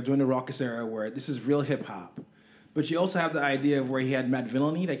idea of doing the raucous era where this is real hip hop, but you also have the idea of where he had Matt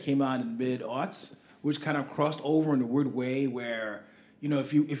Villainy that came out in mid-aughts, which kind of crossed over in a weird way where, you know,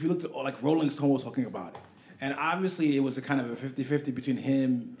 if you looked at like Rolling Stone was talking about it, and obviously it was a kind of a 50-50 between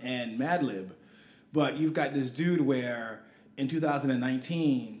him and Madlib, but you've got this dude where in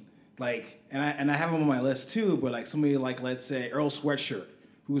 2019, like, and I have him on my list too, but like somebody like, let's say Earl Sweatshirt,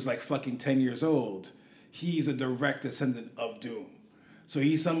 who's like fucking 10 years old, he's a direct descendant of Doom. So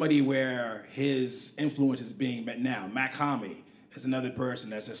he's somebody where his influence is being met now. Mac Hami is another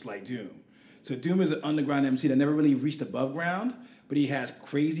person that's just like Doom. So Doom is an underground MC that never really reached above ground, but he has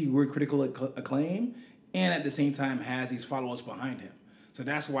crazy word critical acclaim, and at the same time has these followers behind him. So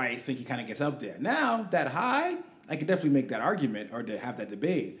that's why I think he kind of gets up there. Now, that high, I could definitely make that argument or to have that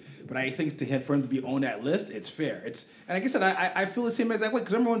debate. But I think for him to be on that list, it's fair. And like I said, I feel the same exact way.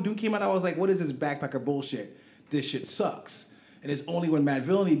 Because remember when Doom came out, I was like, what is this backpacker bullshit? This shit sucks. And it's only when Mad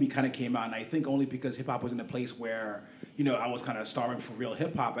Villainy kind of came out, and I think only because hip-hop was in a place where, you know, I was kind of starving for real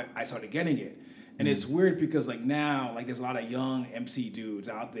hip-hop, I started getting it. And it's weird because, like, now, like, there's a lot of young MC dudes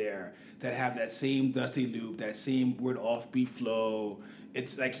out there that have that same dusty loop, that same weird offbeat flow.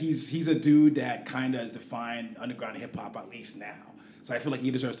 It's like he's a dude that kind of has defined underground hip-hop, at least now. So I feel like he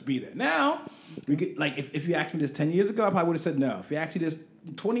deserves to be there. Now, we could, like, if you asked me this 10 years ago, I probably would have said no. If you asked me this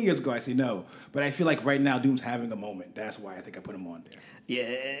 20 years ago, I say no. But I feel like right now, Doom's having a moment. That's why I think I put him on there. Yeah,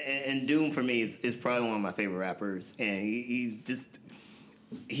 and Doom for me is probably one of my favorite rappers. And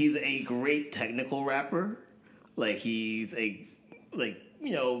he's a great technical rapper. Like, he's a, like,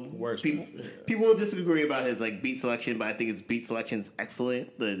 you know, people will disagree about his like beat selection, but I think his beat selection is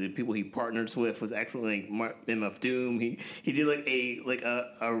excellent. The people he partners with was excellent. Like MF Doom, he did like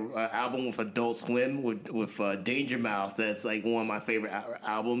a album with Adult Swim with Danger Mouse. That's like one of my favorite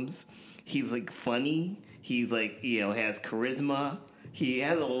albums. He's like funny. He's like, you know, has charisma. He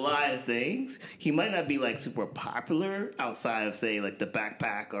has a lot of things. He might not be like super popular outside of say like the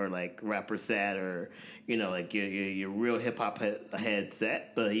Backpack or like Rapper Set or, you know, like your real hip hop head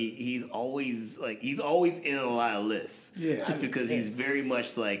set, but he's always in a lot of lists. Yeah, just because he's very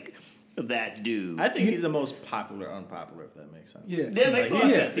much like that dude. I think he's the most popular unpopular, if that makes sense. Yeah, that makes a lot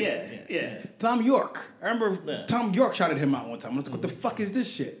of sense. Yeah. Tom York. I remember Tom York shouted him out one time. I was like, what the fuck is this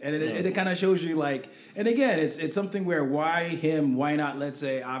shit? And it kind of shows you like, and again, it's something where why him? Why not, let's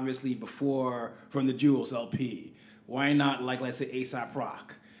say, obviously before from the Jewels LP? Why not, like, let's say A$AP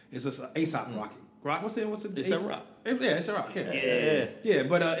Rock? It's just A$AP Rocky. Rock, what's it? A$AP Rock. Yeah, A$AP Rock. Yeah.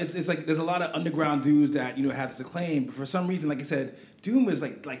 But it's like there's a lot of underground dudes that, you know, have this acclaim. But for some reason, like I said, Doom is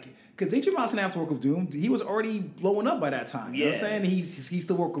like because Danger Mouse didn't have to work with Doom. He was already blowing up by that time. You know what I'm saying? He's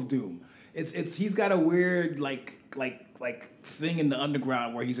the work of Doom. He's got a weird like thing in the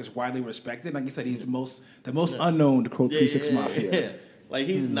underground where he's just widely respected. Like you said, he's the most unknown to quote 3 6 Mafia. Yeah. Like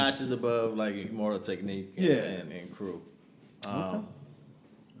he's notches above like Immortal Technique and Crew.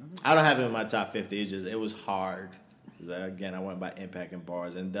 I don't have him in my top 50. It was hard. Again, I went by impact and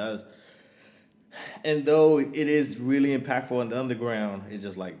bars, and though it is really impactful in the underground, it's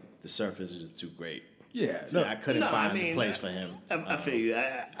just like the surface is just too great. Yeah, So I couldn't find a place for him. I feel you.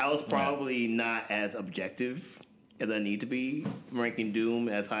 I was probably not as objective as I need to be ranking Doom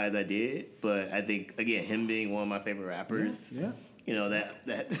as high as I did, but I think again him being one of my favorite rappers, you know that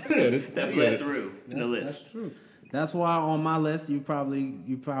bled through in the list. That's true. That's why on my list you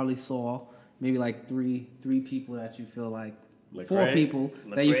probably saw maybe like three people that you feel like Lecrae, 4 people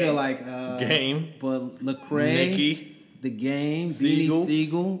that you feel like Game, but Lecrae, Nicki, The Game, Siegel. Beanie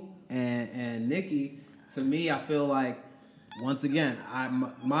Siegel, and Nicki. To me, I feel like once again,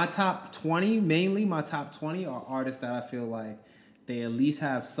 my top 20 are artists that I feel like they at least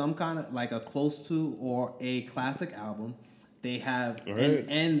have some kind of like a close to or a classic album. They have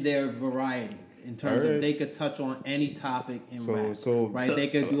and their variety. In terms of they could touch on any topic in rap, right? They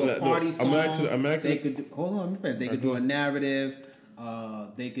could do a party song. They could do, hold on, they could do a narrative.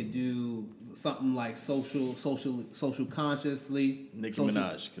 They could do something like social consciously. Nicki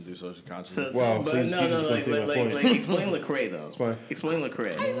Minaj could do social consciousness. Like explain Lecrae though. It's fine. Explain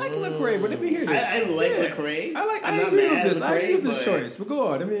Lecrae. I like Lecrae, but let me hear this. I like Lecrae. I agree with this. I agree with this choice. But go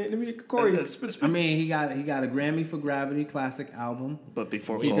on. Let me Corey. I mean, he got a Grammy for Gravity, classic album. But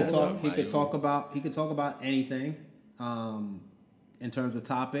before he could talk about anything. In terms of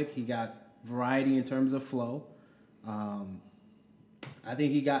topic, he got variety in terms of flow. I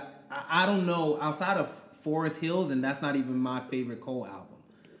think he got I don't know outside of Forest Hills, and that's not even my favorite Cole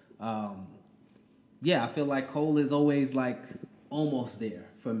album. Yeah, I feel like Cole is always like almost there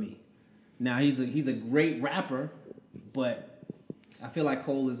for me. Now he's a great rapper, but I feel like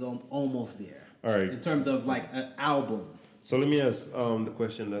Cole is almost there. All right. In terms of like an album. So let me ask the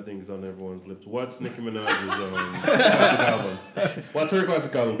question that I think is on everyone's lips. What's Nicki Minaj's classic album? What's her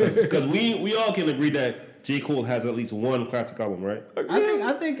classic album? Because we all can agree that J. Cole has at least one classic album, right?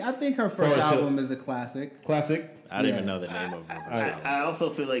 I think her first album is a classic. Classic? I don't even know the name of her. I also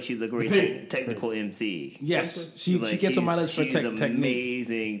feel like she's a great technical MC. Yes, she gets on my list for she's technique.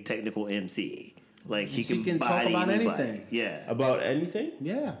 amazing technical MC. Like she can talk body about anybody. anything. Yeah. About anything?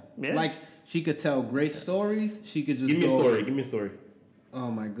 Yeah. Yeah. Like she could tell great stories. She could just Give me a story. Oh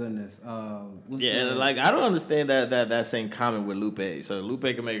my goodness. Yeah, like I don't understand that same comment with Lupe. So Lupe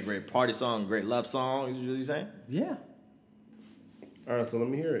can make a great party song, great love song. Is what you saying? Yeah. All right, so let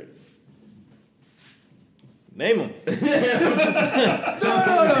me hear it. Name them.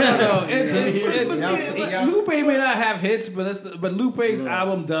 No. Lupe may not have hits, but Lupe's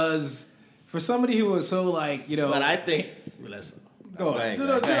album does. For somebody who was so like, But I think listen. Go on. I don't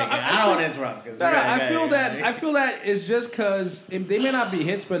want to interrupt. I feel that it's just because they may not be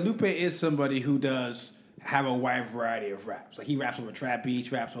hits, but Lupe is somebody who does have a wide variety of raps. Like he raps over trap beats,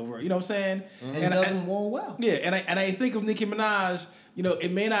 raps over, you know what I'm saying? And does them more well. Yeah, and I think of Nicki Minaj,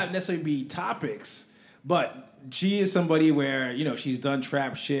 it may not necessarily be topics, but she is somebody where, she's done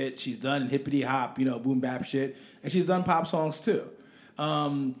trap shit, she's done hippity hop, boom bap shit, and she's done pop songs too.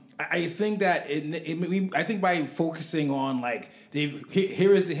 I think that I think by focusing on like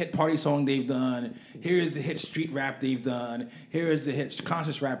here is the hit party song they've done, here is the hit street rap they've done, here is the hit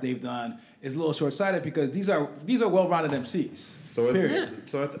conscious rap they've done, is a little short sighted because these are well-rounded MCs.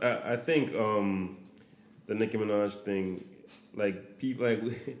 I think the Nicki Minaj thing, like people like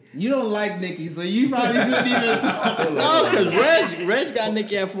you don't like Nicki, so you probably shouldn't even talk. No, because Reg got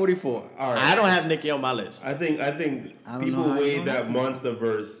Nicki at 44. All right. I don't have Nicki on my list. I think people weighed that monster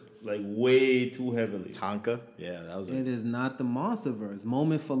verse like way too heavily. Tonka, yeah, that was it. Is not the monster verse.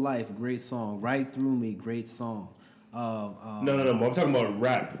 Moment for Life, great song. Right Through Me, great song. No. I'm talking about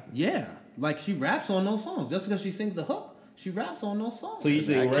rap. Yeah, like she raps on those songs. Just because she sings the hook, she raps on those songs. So you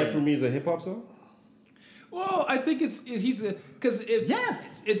saying Right Through Me is a hip hop song? Well, I think it's she's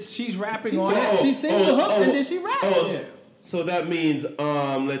rapping on it. She sings the hook and then she raps. So that means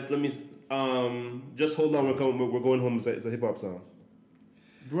let me just hold on. We're going home. It's a hip hop song.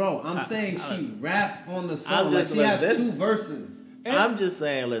 Bro, I'm saying she raps on the song. Like she has two verses. I'm just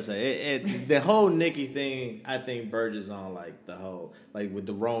saying, listen, the whole Nicki thing, I think verges on like the whole, like with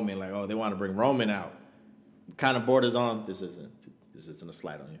the Roman, like, oh, they want to bring Roman out. Kind of borders on, this isn't a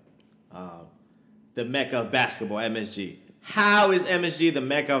slight on you. The Mecca of basketball, MSG. How is MSG the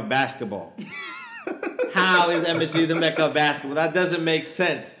Mecca of basketball? How is MSG the Mecca of basketball? That doesn't make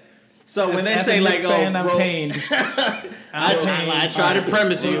sense. So when they say like, I'm pained. I tried to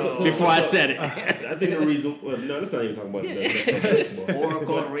premise you before I said it. I think the reason. Well, no, let's not even talk about that.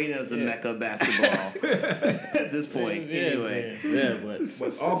 Oracle Arena is a Mecca of basketball at this point. Anyway, but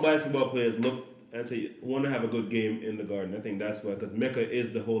all basketball players look and say want to have a good game in the Garden. I think that's why, because Mecca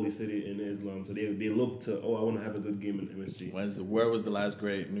is the holy city in Islam, so they look to I want to have a good game in MSG. Where was the last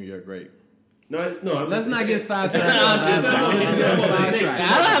great New York great? No. Let's not get sidetracked. I don't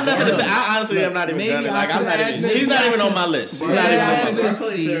have nothing to say. I honestly am not even done. Like she's not even on my list. Maybe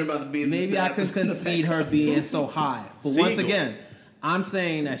I could concede her being so high. But once again, I'm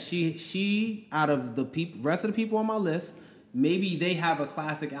saying that she out of the rest of the people on my list, maybe they have a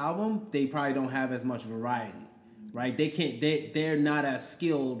classic album. They probably don't have as much variety, right? They're not as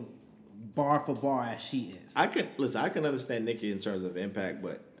skilled bar for bar as she is. I can understand Nicki in terms of impact,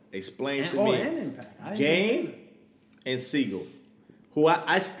 but explain to me Game and Siegel, who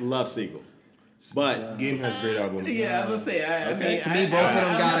I love Siegel, but Game has great albums. Yeah, I was gonna say. To me, both of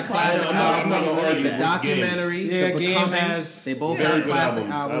them got a classic album. The documentary, The Becoming, they both got classic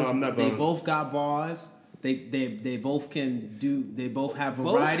albums. They both got bars. They both can do. They both have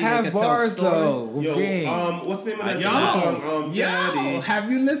variety. Both have bars though. What's the name of that song?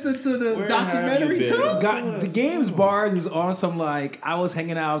 Have you listened to the documentary too? The Game's bars is on some like I was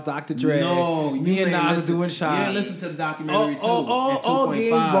hanging out with Dr. Dre. No, me and Nas doing shots. You didn't listen to the documentary too. All Game's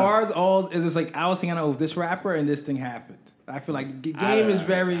bars is just like I was hanging out with this rapper and this thing happened. I feel like Game is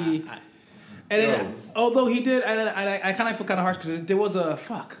very. And then, although he did, and I kind of feel kind of harsh because there was a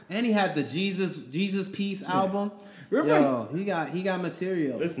fuck. And he had the Jesus Peace album. Yo, he got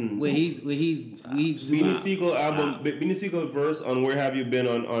material. Listen, where he's Beanie Siegel album, Beanie Siegel verse on "Where Have You Been"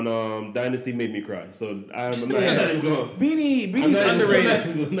 on Dynasty made me cry. So I'm not even going. Beanie's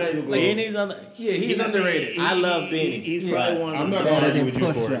underrated. Beanie's He's underrated. I love Beanie. He's probably one of I'm the not best. arguing with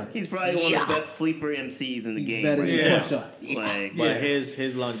you for it. He's probably one of the best sleeper MCs in the game. better right than now. Pusha. Like, But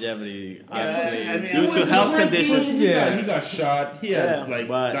his longevity, obviously, I mean, due to health conditions. He got shot. He has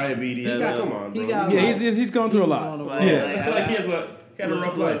but diabetes. Come on, bro. He's going through a lot. Like, Yeah. like, Like he had a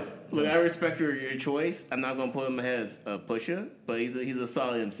rough life. Look, I respect your choice. I'm not gonna put him ahead as a Pusha, but he's a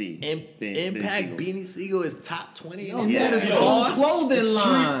solid MC. Impact Beanie Siegel is top 20 in He got his own clothing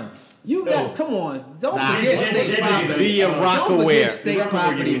line. You got, come on, don't forget state property. Be a Don't Rockaware. forget state Rockaware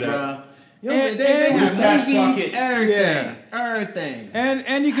property, give me that. bro. They His cash have movies, pockets. everything, everything.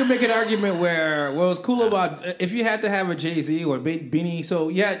 And you can make an argument where what was cool about if you had to have a Jay-Z or Beanie, so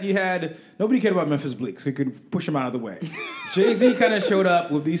you had nobody cared about Memphis Bleak, so you could push him out of the way. Jay-Z kind of showed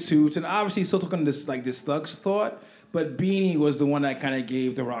up with these suits, and obviously still took on this thugs thought, but Beanie was the one that kind of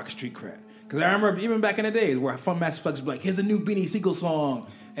gave the rock street cred. Because I remember even back in the days where Fun Master Flex would be like, here's a new Beanie Siegel song,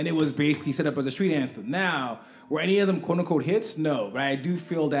 and it was basically set up as a street anthem. Now, were any of them quote unquote hits? No, but I do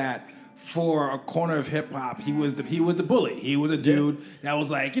feel that for a corner of hip hop, he was the bully. He was a dude that was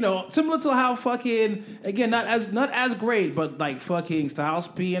like, similar to how fucking, again, not as great, but like fucking Styles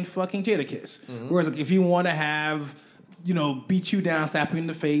P and fucking Jadakiss. Whereas like, if you want to have, beat you down, slap you in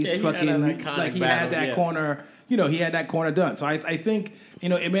the face, Yeah, he fucking had that iconic like he battle, had that yeah. corner. He had that corner done. So I think,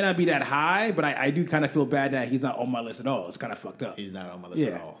 it may not be that high, but I do kind of feel bad that he's not on my list at all. It's kind of fucked up. He's not on my list Yeah.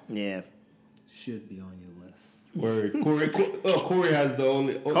 at all. Yeah. Should be on your list. Where Corey has the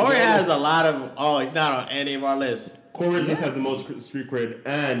only. Corey has a lot of. Oh, he's not on any of our lists. Corey's list has the most street cred,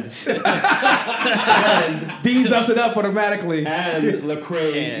 and Beans ups it up automatically.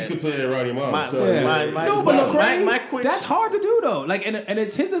 Lecrae. Yeah. You could play that Roddy Mob. My- So my- No, but Lecrae, my quick- that's hard to do though. Like, and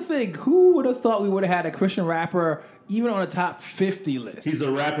here's the thing: who would have thought we would have had a Christian rapper even on a top 50 list? he's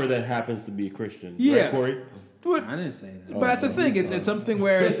a rapper that happens to be Christian. Yeah. Right, Corey. But I didn't say that. But that's the thing. It's something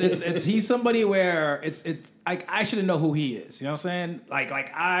where it's he's somebody where it's like I shouldn't know who he is. You know what I'm saying? Like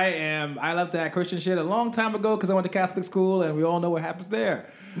I left that Christian shit a long time ago because I went to Catholic school and we all know what happens there.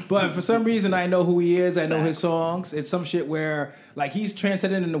 But for some reason I know who he is. I know his songs. It's some shit where like he's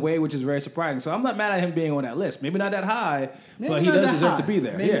transcended in a way which is very surprising. So I'm not mad at him being on that list. Maybe not that high, but he does deserve to be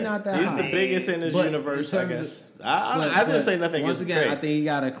there. Maybe Yeah. not that He's high. the biggest in his But universe, in I terms guess. of- I didn't say nothing. Once is again, great. I think he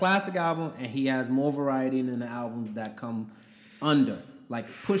got a classic album, and he has more variety than the albums that come under. Like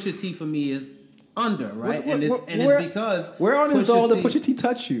Pusha T for me is under, right? It's because where on his all did T- Pusha T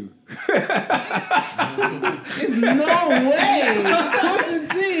touch you? There's no way. Pusha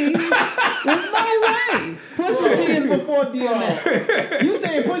T. There's no way. Pusha T is before DMX. You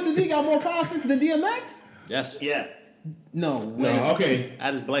saying Pusha T got more classics than DMX? Yes. Yeah. No way. No, okay.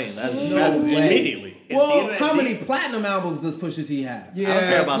 That is blatant. That's way. immediately. Well, DMX how many platinum albums does Pusha T have? Yeah. I don't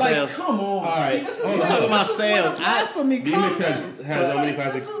care about Like, sales. come on. All right. This is Hold where- on. Talking about this is where sales. the blasphemy comes DMX has in. how many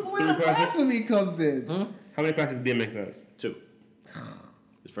classics? This is where 3 the classics. blasphemy comes in. How many classics DMX has? 2.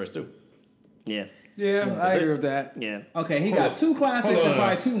 His first 2. Yeah. Yeah, I agree with that. Yeah. Okay, he Hold got on. 2 classics Hold and on.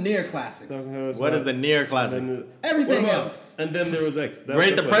 probably 2 near classics. What is the near classic? Everything What about- else. And then there was X. That's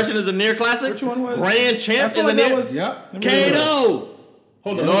Great the Depression is a near classic. Which one was? Grand I Champ feel is like a that near. was. Yep. Kato.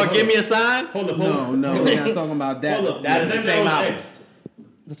 Hold on. Lord, give me a sign. Hold up. No, we're not talking about that. Hold up. That is And the then same there was album. X.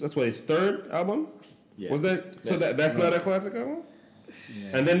 That's what his third album. Yeah. Was that so? That's not a classic album.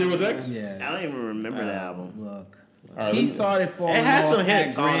 And then there was X. Yeah. I don't even remember that album. Look. All right, He let me- started falling It had off some at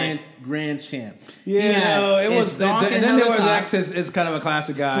hits on Grand Champ. Yeah, He had no, it was. It's Dark And and then there Hell is was Hot, X is kind of a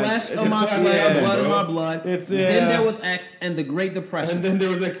classic guy. Flesh It's of a my classic flesh, album, blood of bro. my blood. It's, Then yeah. there was X and the Great Depression. And then there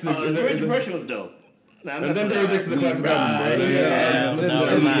was X. The Great Depression was dope. And then there was X is a classic album. Bro. Yeah,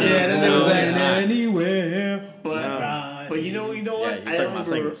 then there was X anywhere. But you know what? Yeah, you're I talking about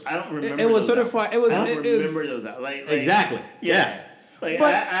singles. I don't remember. It was those certified. albums. It was. I don't It was. remember those albums. Like Exactly. Yeah. Like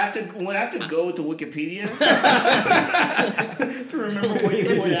But- I have to go to Wikipedia to remember what you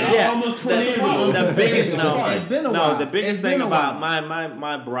It's said. Yeah. almost 20 years ago. The biggest It's been a while. the biggest It's thing been a about while.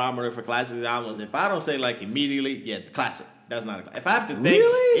 my barometer for classic albums, if I don't say like immediately, yeah, classic. That's not a classic. If I have to think,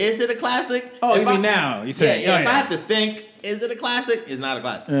 Really? is it a classic? Oh, If you I- mean now? You say? Yeah, Oh, if I have to think, is it a classic? It's not a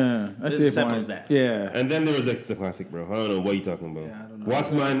classic. Yeah, I It's see as it. simple as that. Yeah. And then there was X is a classic, bro. I don't know what you talking about. Yeah, I don't know.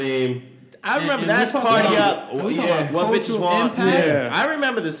 What's my name? I remember and that's we talking Party about- Up. we talking Yeah. about What bitches cultural want? impact? Yeah. I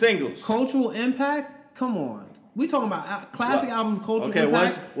remember the singles. Cultural impact? Come on. We talking about classic What? albums, cultural Okay,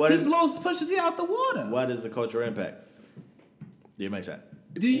 impact. what he is- blows Pusha T out the water. What is the cultural impact? DMX that.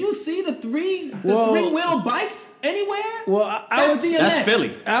 Do you see the three-wheel bikes anywhere? Well, That's DMX. That's Philly.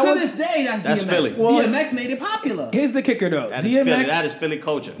 To this day, that's DMX. Philly. Well, DMX made it popular. Here's the kicker, though. That is DMX. Philly. That is Philly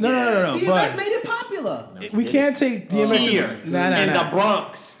culture. No. DMX But made it popular. we can't take DMX Here in the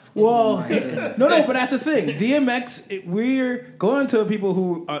Bronx. Well, no, but that's the thing. DMX, we're going to people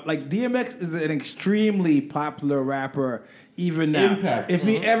who are like DMX is an extremely popular rapper even now. Impact. If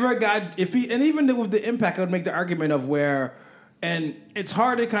he ever got, and even with the impact, I would make the argument of where, and it's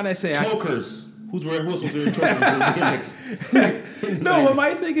hard to kind of say. Chokers. Who's supposed to be chokers? DMX. No, but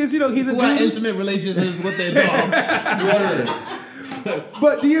my thing is, he's a Who had dude. intimate relationships with their dogs.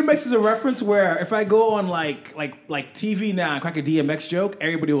 But DMX is a reference where if I go on like TV now and crack a DMX joke,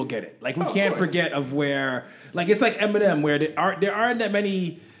 everybody will get it. Like we can't forget of where, like it's like Eminem, where there aren't that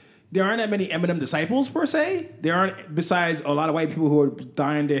many Eminem disciples per se. There aren't, besides a lot of white people who are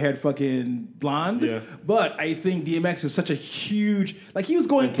dyeing their head fucking blonde. Yeah. But I think DMX is such a huge, like he was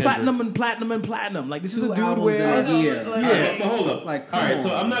going platinum and platinum and platinum. Like this is a dude albums where in a year. But hold up. Like, all right, come so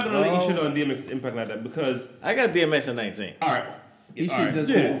on, I'm not gonna let you bro. shit on DMX's impact like that because I got DMX at 19. all right. He all should right. just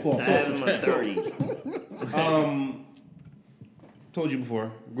Yeah. go before. I'm a 30. Told you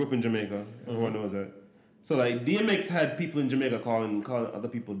before, grew up in Jamaica. Everyone knows that. So like DMX had people in Jamaica calling other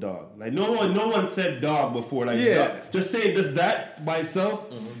people dog. Like no one said dog before. Like dog. Just saying that by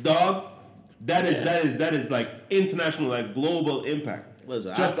itself, dog. That is like international, like global impact.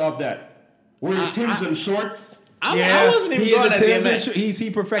 Listen, just off that. Wearing Timbs and shorts. I wasn't even going at DMX. He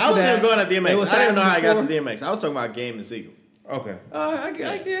perfected I wasn't that. even going at It DMX. was I didn't know how I got to before. DMX. I was talking about Game and Seagull. Okay.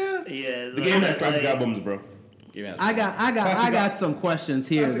 Yeah. Yeah, The game has classic albums, bro. I got some questions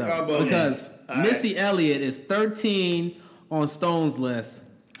here Classic though, album. because Missy Elliott is 13 on Stone's list,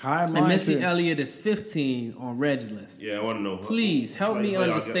 Hi, and Missy Elliott is 15 on Reg's list. Yeah, I want to know. Please help me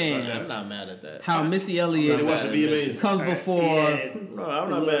understand I'm not mad at that. how Missy They Elliott watch the VMAs. comes before. Yeah, No, I'm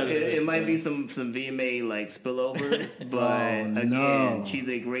not look, mad at this. it might be some VMA like spillover, but again, no. she's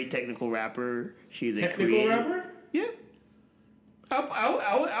a great technical rapper. She's a Technical creative rapper? Yeah.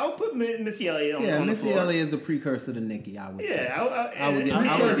 I'll put Missy Elliott on, Yeah, on the Missy floor. Elliott is the precursor to Nicki, I would say. Yeah, I would get-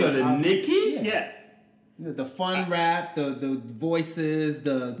 Precursor to Nicki? yeah. The fun rap, the voices,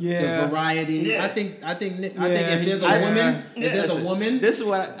 the Yeah. variety. Yeah. I think if Yeah, there's a I- woman, yeah, if there's a Listen, woman, This is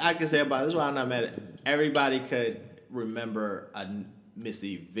what I can say about it. This is why I'm not mad at it. Everybody could remember a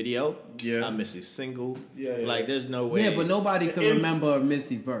Missy video, Yeah. a Missy single. Yeah, yeah. Like, there's no way. yeah, but nobody could remember a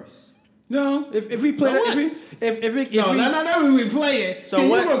Missy verse. No, if we play So that, what? No, we play it. So Can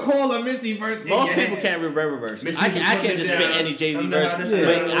what- you recall a Missy verse? Most people can't remember verses. Missy I was can't putting just it spit down. any Jay-Z I'm verse. not-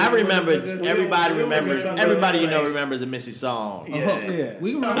 But I remember, everybody Yeah. remembers, everybody you know remembers a Missy song. Yeah.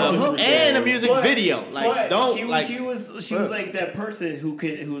 We remember the hook. And a music But- video. Like, but don't, she, like, she was like that person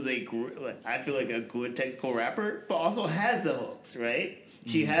who's I feel like a good technical rapper, but also has the hooks, right?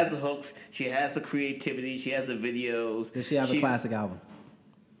 She has the hooks. She has the creativity. She has the videos. Does she have a classic album?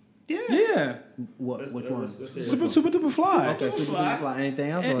 Yeah. Yeah. Which one? Super duper fly. Okay, Super Fly. Duper Fly. Anything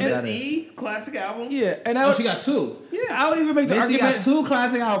else? Or And is that it? SE classic album. Yeah, and Oh, she got two. I would even make the Missy argument. got two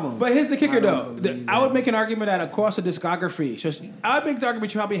classic albums. But here's the kicker, I though. don't believe I would that. make an argument that across the discography, I would make the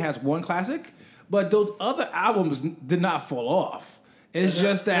argument she probably has one classic, but those other albums did not fall off. It's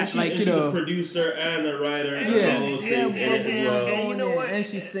just that, she's a producer and a writer and Yeah. all those things in it as well. And you know what? And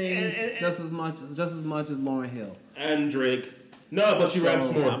she sings just as much as Lauryn Hill. And Drake. No, but she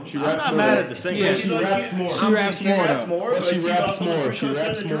raps more. She I'm raps not more. mad at the singer. Yeah, She raps more. She raps more, though. But she she's raps also the more. She precursor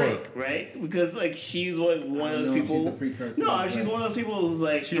raps to more. Drake, right? Because like she's one of those know if people. she's the precursor No, to she's Drake. one of those people who's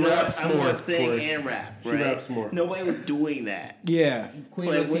like She you know what, raps I'm more, gonna sing Corey. and rap. She Right? raps more. Nobody was doing that. Yeah. Queen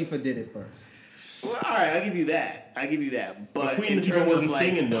Like, Latifah did it first. Well, all right, I'll give you that. But Queen in Latifah terms wasn't of, like,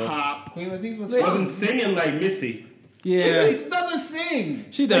 singing, though. pop. Queen Latifah She wasn't singing like Missy. Yeah. She doesn't sing.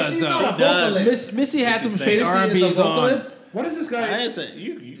 She does, She's though. not a She does. vocalist. Missy had some Missy straight sings. Missy is R&B's a on. vocalist. What is this I guy? didn't say,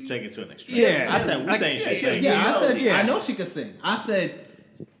 you take it to an extreme. Yeah. I said, we're saying she sings. Yeah, I said Yeah. I know she could sing. I said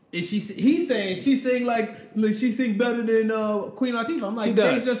is she? He's saying she sing like she sing better than Queen Latifah. I'm like, She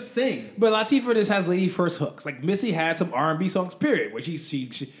they does. just sing. But Latifah just has lady first hooks. Like Missy had some R&B songs, period. Where she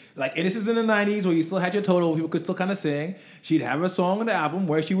like, and this is in the '90s where you still had your total, people could still kind of sing. She'd have a song on the album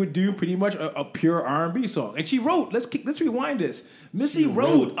where she would do pretty much a pure R&B song, and she wrote. Let's rewind this. Missy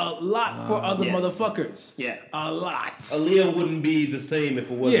wrote a lot for other Yes. motherfuckers. Yeah. A lot. Aaliyah wouldn't be the same if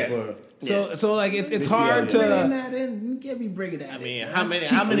it wasn't Yeah. for her. So like it's Missy hard Elliott. Bringing to. that in, you can't be bringing that. I in. mean, That's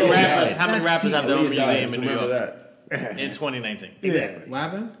how many cheap. rappers That's have their own cheap. museum in New Remember York that. in 2019? Exactly. What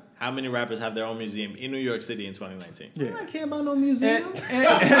happened? How many rappers have their own museum in New York City in 2019? I don't care about no museum.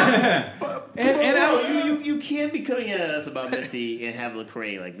 You can't be coming at us about Missy and have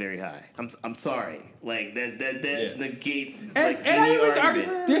Lecrae like very high. I'm sorry, like that negates like any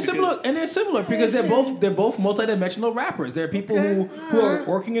argument. They're similar because they're both multidimensional rappers. They're people who are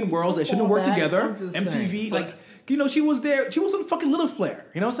working in worlds that shouldn't work together. MTV, like she was there. She was on fucking Little Flair.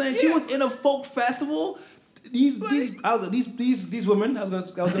 You know what I'm saying? She was in a folk festival. These women. I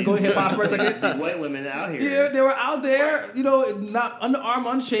was gonna go hip hop for a second. The white women out here. Yeah, they were out there, not underarm,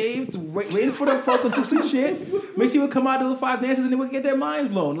 unshaved, waiting for their folk acoustic shit. Missy would come out, do 5 dances, and they would get their minds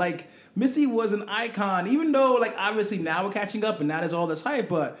blown. Like Missy was an icon, even though like obviously now we're catching up and now there's all this hype,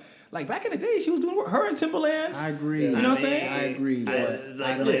 but. Like back in the day, she was doing her and Timberland. I agree. You know what I'm saying? I agree.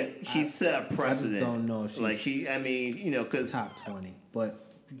 She set a precedent. I just don't know if she's because top 20. But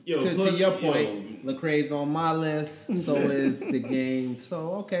Yo, to plus, your point, Lecrae's on my list. So is the game.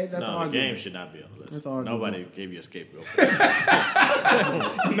 So okay, that's no, arguable. the game should not be on the list. That's arguable. Nobody gave you a scapegoat.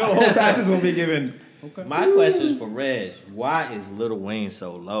 No whole passes will be given. Okay. My question is for Reg. Why is Lil Wayne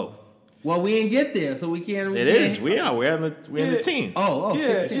so low? Well, we didn't get there, so we can't. It is. We're in the team. Oh,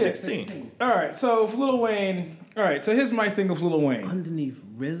 Yeah, 16. All right, so for Lil Wayne. All right, so here's my thing with Lil Wayne. Underneath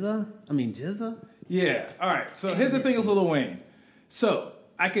Jizza. Yeah. All right. So here's the thing with Lil Wayne. So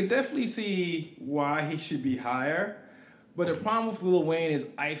I could definitely see why he should be higher, but the problem with Lil Wayne is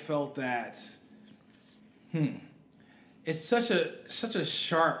I felt that, it's such a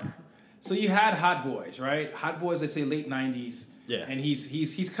sharp. So you had Hot Boys, right? Hot Boys, they say late '90s. Yeah. And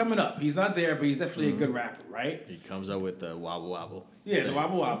he's coming up. He's not there, but he's definitely a good rapper, right? He comes up with the wobble wobble. Yeah, the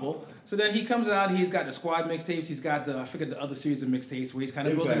Wobble Wobble. So then he comes out, he's got the Squad mixtapes, he's got I forget the other series of mixtapes where he's kind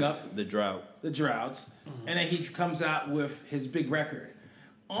of building up The drought. the droughts, and then he comes out with his big record.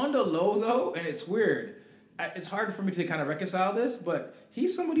 On the low though, and it's weird, it's hard for me to kind of reconcile this, but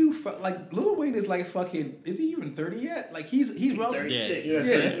he's somebody who like Lil Wayne is like fucking, is he even 30 yet? Like he's 36. yeah,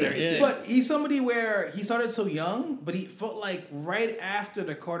 36. but he's somebody where he started so young, but he felt like right after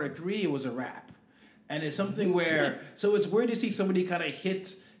the Carter 3 it was a rap. And it's something where, so it's weird to see somebody kind of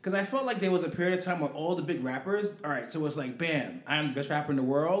hit, because I felt like there was a period of time where all the big rappers, all right, so it's like, bam, I'm the best rapper in the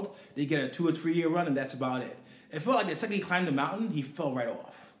world. They get a 2 or 3 year run, and that's about it. It felt like the second he climbed the mountain, he fell right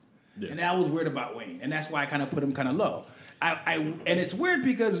off. Yeah. And that was weird about Wayne, and that's why I kind of put him kind of low. And it's weird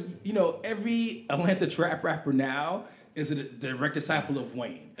because, every Atlanta trap rapper now is a direct disciple of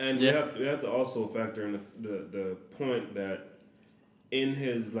Wayne. And we have to also factor in the point that in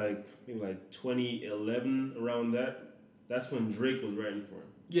his like 2011, around that's when Drake was writing for him.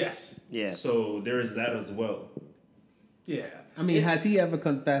 Yes. Yeah. So there is that as well. Yeah. I mean, has he ever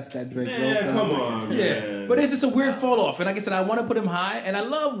confessed that Drake wrote that? Come on, man. Yeah, but it's just a weird fall off. And like I said, I want to put him high, and I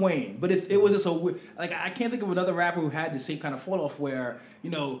love Wayne, but it was just a weird, like I can't think of another rapper who had the same kind of fall off where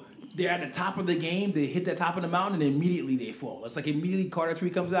they're at the top of the game, they hit that top of the mountain, and immediately they fall. It's like immediately Carter 3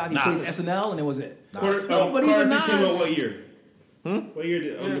 comes out, he plays SNL, and it was it. Carter 3 came out what year? What year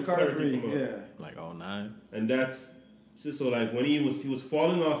did Carter 3 come out? Yeah, like 09. And that's so like when he was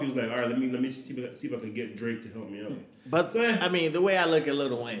falling off, he was like, all right, let me see if I can get Drake to help me out. But I mean, the way I look at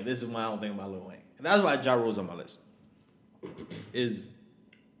Lil Wayne, this is my own thing about Lil Wayne, and that's why Ja Rule's on my list.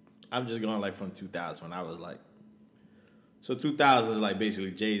 I'm just going like from 2000 when I was like, so 2000 is like basically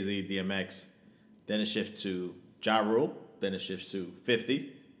Jay-Z, DMX, then it shifts to Ja Rule, then it shifts to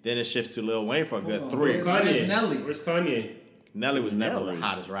 50, then it shifts to Lil Wayne for a good 3. Kanye. Nelly? Where's Kanye? Nelly was never the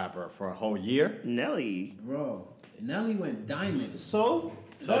hottest rapper for a whole year. Nelly. Bro, Nelly went diamond. So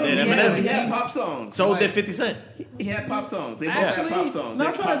did he Eminem. had pop songs. So did 50 Cent. He had pop songs. They both actually, had pop songs. no,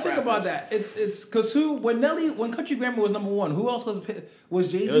 I'm They're trying to pop think about rappers. that. It's because when Country Grammar was number 1, who else was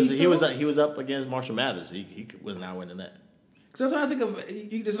Jay-Z? He was up against Marshall Mathers. He was not winning that. Because I'm trying to think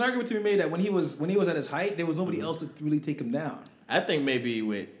of, there's an argument to be made that when he was at his height, there was nobody else to really take him down. I think maybe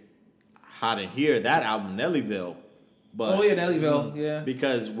with Hot in Here, that album, Nellyville. But Oh yeah, Nellyville, yeah.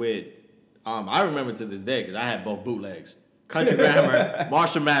 Because with, I remember to this day because I had both bootlegs. Country Grammar,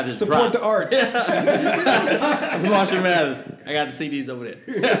 Marshall Mathers Support dropped. the arts. Marshall Mathers. I got the CDs over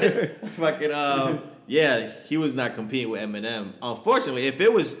there. Fucking yeah, he was not competing with Eminem. Unfortunately, if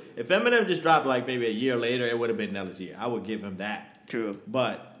Eminem just dropped like maybe a year later, it would have been Nelly's year. I would give him that. True.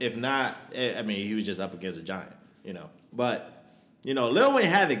 But if not, I mean, he was just up against a giant, But, Lil Wayne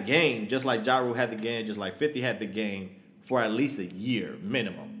had the game, just like Ja Rule had the game, just like 50 had the game for at least a year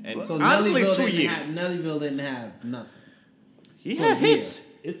minimum. And So honestly, Nellyville 2 years. Nellyville didn't have nothing. He had hits.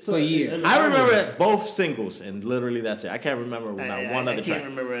 It's For a year. it's I remember both singles, and literally that's it. I can't remember one other I track. can't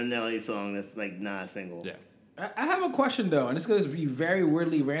remember a Nelly song that's like not a single. Yeah. I have a question though, and it's going to be very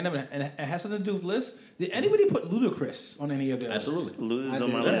weirdly random, and it has something to do with lists. Did anybody put Ludacris on any of their lists? Absolutely. Ludacris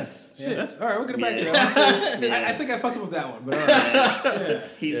on my list. Shit. All right, we'll get it back to that. I think I fucked with that one, but all right.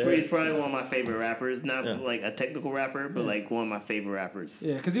 He's probably one of my favorite rappers. Not like a technical rapper, but like one of my favorite rappers.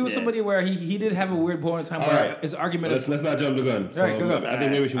 Yeah, because he was somebody where he did have a weird point in time where his argument. Let's not jump the gun. So, all right, go. I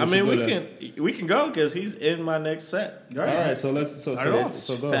think maybe we can go because he's in my next set. All right, so let's so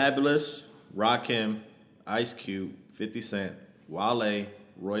go. Fabulous, Rakim, Ice Cube, 50 Cent, Wale,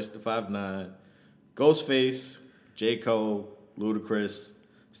 Royce the 5'9", Ghostface, J. Cole, Ludacris,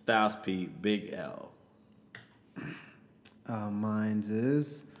 Styles P, Big L. Mine's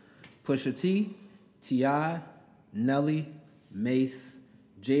is Pusha T, T.I., Nelly, Mace,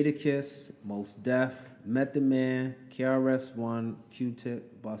 Jadakiss, Mos Def, Method Man, KRS-One,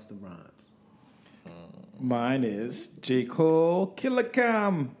 Q-Tip, Busta Rhymes. Mine is J. Cole, Killer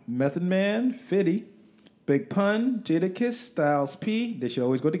Cam, Method Man, Fitty, Big Pun, Jadakiss, Styles P. They should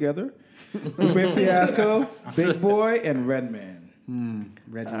always go together. Lupe Fiasco, Big Boy, and Redman.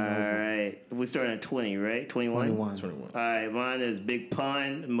 Redman. All right. We starting at 20, right? 21? 21. All right. Mine is Big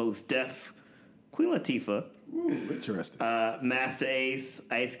Pun, Mos Def, Queen Latifah, Interesting. Master Ace,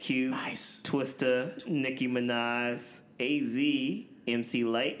 Ice Cube, Twista, Nicki Minaj, AZ, MC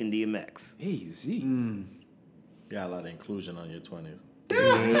Light, and DMX. AZ. Got a lot of inclusion on your 20s.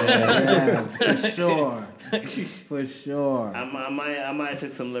 Yeah, for sure. I might have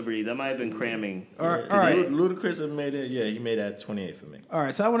took some liberties. I might have been cramming. All right. Ludacris have made it. Yeah, he made that 28 for me. All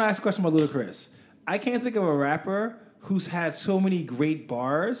right, so I want to ask a question about Ludacris. I can't think of a rapper who's had so many great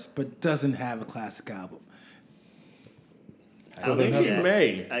bars but doesn't have a classic album. I'll give you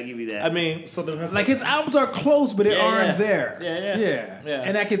that. I'll give you that. I mean, Like his albums are close, but they aren't there. Yeah.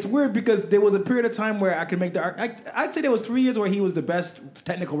 And like it's weird because there was a period of time where I could make I'd say there was 3 years where he was the best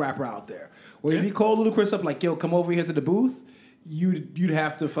technical rapper out there. Where if you called Ludacris up like, yo, come over here to the booth, you'd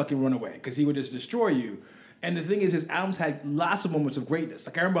have to fucking run away because he would just destroy you. And the thing is, his albums had lots of moments of greatness.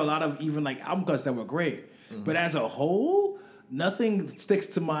 Like I remember a lot of even like album cuts that were great, but as a whole, nothing sticks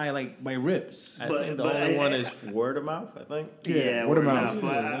to my ribs. I think the only one is Word of Mouth, I think. Yeah, Word of Mouth.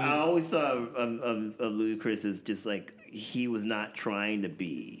 But I always saw of Ludacris as just like he was not trying to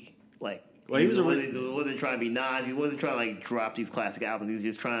be like. Well, he wasn't trying to be Nas. He wasn't trying to like drop these classic albums. He was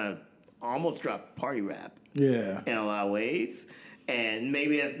just trying to almost drop party rap. Yeah. In a lot of ways. And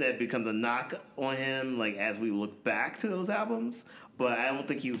maybe that becomes a knock on him, like as we look back to those albums. But I don't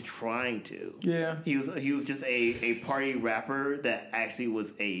think he was trying to. Yeah, he was just a party rapper that actually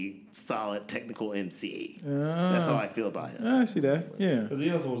was a solid technical MC. That's how I feel about him. I see that. Yeah, because he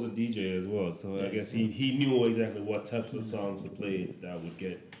also was a DJ as well, so I guess he knew exactly what types of songs to play that would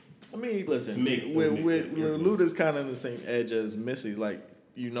get. I mean, listen, with Luda's kind of the same edge as Missy. Like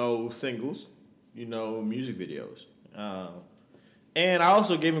singles, music videos. And I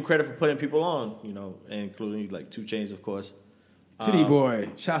also gave him credit for putting people on, including like 2 Chainz, of course. Titty Boy.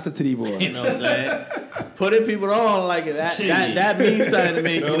 Shouts to Titty Boy. You know what I'm saying? Putting people on like that means something to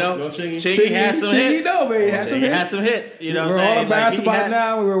me, Chingy had some hits. Chingy had some hits. You know what I'm saying? We're all embarrassed about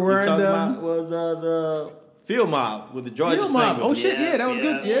now. We were wearing them. About was the Field Mob with the Georgia single. Oh shit, yeah, that was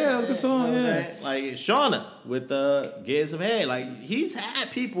good. Yeah, that was a good song. Like Shauna with Getting Some Head. Like he's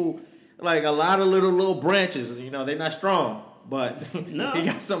had people, like a lot of little branches. They're not strong. But he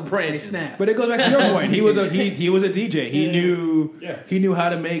got some branches. But it goes back to your point. He was a DJ. He knew how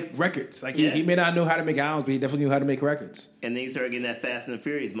to make records. Like he may not know how to make albums, but he definitely knew how to make records. And then he started getting that Fast and the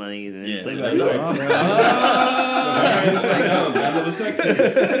Furious money. And then it's like, that's right.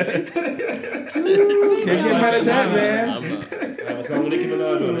 Can't get mad at that, man.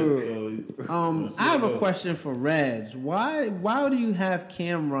 I have a question for Reg. Why do you have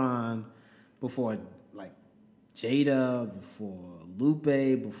Cameron before Jada, before Lupe,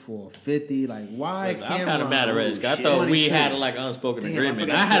 before 50? Like, why? Listen, I'm kind of mad at Reg. I thought we had an unspoken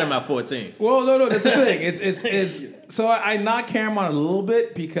agreement. I had him at 14. Well, no, that's the thing. It's so I knock Cameron a little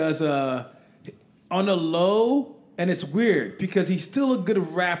bit because on the low, and it's weird because he's still a good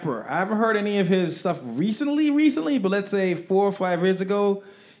rapper. I haven't heard any of his stuff recently, but let's say 4 or 5 years ago,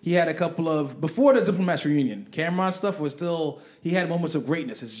 he had a couple of before the Diplomats reunion. Cameron stuff was still he had moments of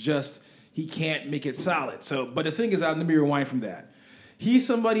greatness. It's just he can't make it solid. So, but the thing is, let me rewind from that. He's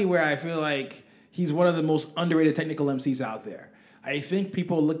somebody where I feel like he's one of the most underrated technical MCs out there. I think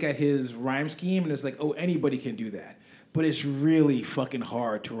people look at his rhyme scheme and it's like, oh, anybody can do that. But it's really fucking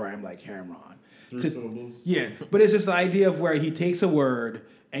hard to rhyme like Cameron. Yeah, but it's just the idea of where he takes a word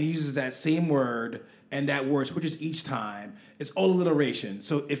and uses that same word and that word switches each time. It's all alliteration.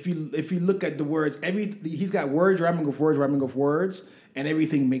 So if you look at the words, he's got words rhyming with words, and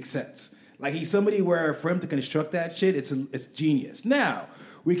everything makes sense. Like he's somebody where for him to construct that shit, it's genius. Now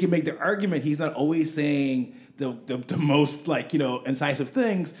we can make the argument he's not always saying the most like incisive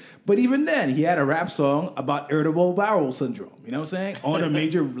things, but even then he had a rap song about irritable bowel syndrome. You know what I'm saying, on a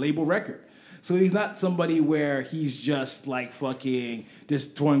major label record. So he's not somebody where he's just like fucking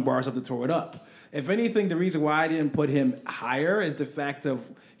just throwing bars up to throw it up. If anything, the reason why I didn't put him higher is the fact of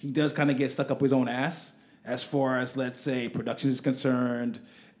he does kind of get stuck up his own ass as far as, let's say, production is concerned,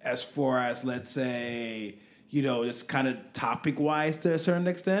 as far as, let's say, just kind of topic-wise to a certain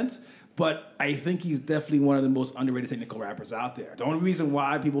extent. But I think he's definitely one of the most underrated technical rappers out there. The only reason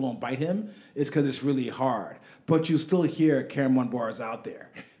why people don't bite him is because it's really hard. But you still hear Cameron bars out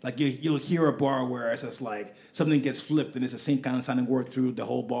there. Like you'll hear a bar where it's just like something gets flipped and it's the same kind of sounding word through the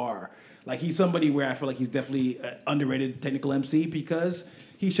whole bar. Like he's somebody where I feel like he's definitely an underrated technical MC because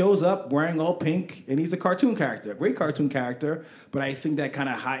he shows up wearing all pink and he's a cartoon character, a great cartoon character. But I think that kind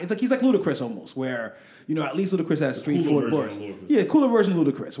of high, it's like he's like Ludacris almost, where at least Ludacris has straightforward bars. Yeah, cooler version of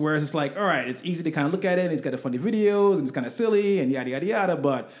Ludacris, whereas it's like, all right, it's easy to kind of look at it and he's got the funny videos and it's kind of silly and yada yada yada.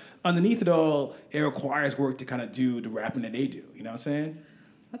 But underneath it all, it requires work to kind of do the rapping that they do. You know what I'm saying?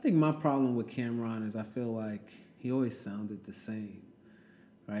 I think my problem with Cameron is I feel like he always sounded the same.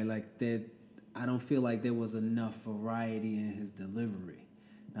 Right, like that. I don't feel like there was enough variety in his delivery.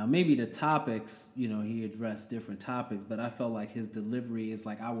 Now, maybe the topics, he addressed different topics, but I felt like his delivery is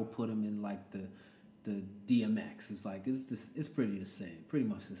like I would put him in like the DMX. It's like it's pretty the same, pretty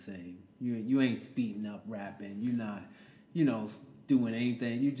much the same. You ain't speeding up rapping. You're not, doing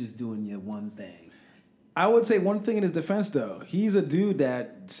anything. You're just doing your one thing. I would say one thing in his defense, though, he's a dude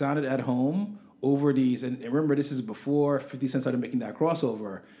that sounded at home over these, and remember, this is before 50 Cent started making that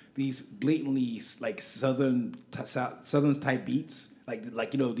crossover. These blatantly like southern type beats, like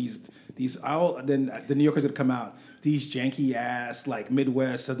these all then the New Yorkers would come out. These janky ass like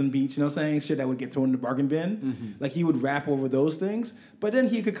Midwest Southern beats, you know what I'm saying? Shit that would get thrown in the bargain bin. Mm-hmm. Like he would rap over those things, but then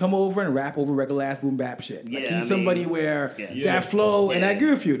he could come over and rap over regular ass boom bap shit. Like he's somebody where that flow, and I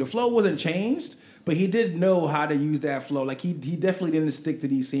agree with you, the flow wasn't changed, but he did know how to use that flow. Like he definitely didn't stick to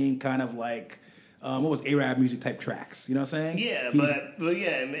these same kind of like. What was Arab music type tracks? You know what I'm saying? Yeah, but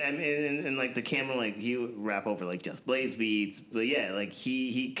yeah, I mean, and like the Cameron, like he would rap over like Just Blaze beats, but yeah, like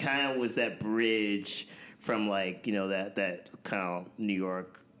he kind of was that bridge from like that kind of New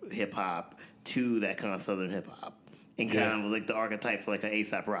York hip hop to that kind of Southern hip hop, and kind of like the archetype for like an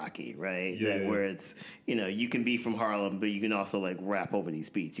A$AP Rocky, right? Yeah. Where it's you can be from Harlem, but you can also like rap over these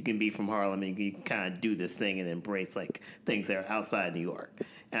beats. You can be from Harlem and you can kind of do this thing and embrace like things that are outside New York.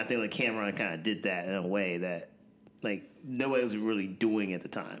 And I think like Cameron kind of did that in a way that like nobody was really doing at the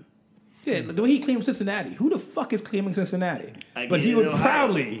time. Yeah, the way he claimed Cincinnati. Who the fuck is claiming Cincinnati? But he would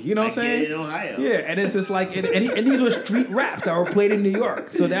proudly, you know what I'm saying? In Ohio. Yeah, and it's just like, and these were street raps that were played in New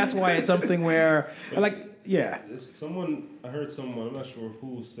York. So that's why it's something where, I heard someone, I'm not sure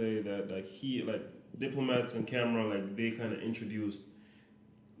who, say that like Diplomats and Cameron, like they kind of introduced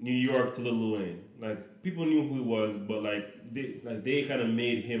New York to Lil Wayne. Like people knew who he was, but they kind of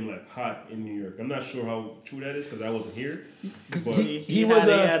made him like hot in New York. I'm not sure how true that is because I wasn't here. But he was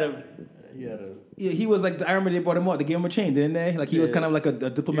like, I remember they brought him out. They gave him a chain, didn't they? Like he was kind of like a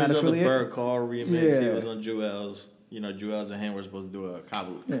Diplomat affiliate. He was on the Bird Call remix. Yeah. He was on Jewels. Jewels and him were supposed to do a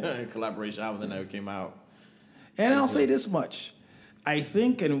collaboration album that never came out. And I'll say this much. I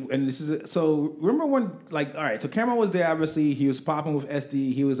think, and this is so. Remember when, all right. So Cameron was there. Obviously, he was popping with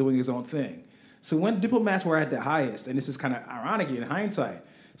SD. He was doing his own thing. So when Diplomats were at their highest, and this is kind of ironic in hindsight.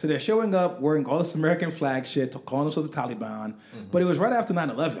 So they're showing up wearing all this American flag shit, calling themselves the Taliban. Mm-hmm. But it was right after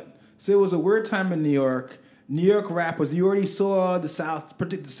 9/11. So it was a weird time in New York. New York rappers, you already saw the South.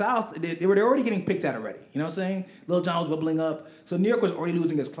 They were already getting picked at already. You know what I'm saying? Lil Jon was bubbling up. So New York was already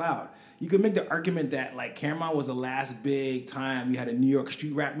losing its cloud. You could make the argument that like Cameron was the last big time you had a New York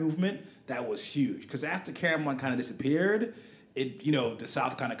street rap movement that was huge. Because after Cameron kind of disappeared, the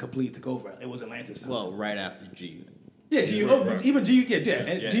South kind of completely took over. It was Atlantis. Well, right after G. Yeah, even G,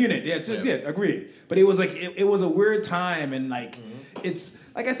 G-Unit, agreed. But it was like it was a weird time, and like it's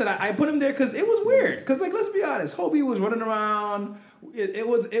like I said, I put him there because it was weird. Because like let's be honest, Hobie was running around. It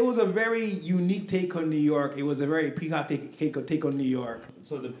was a very unique take on New York. It was a very peacock take on New York.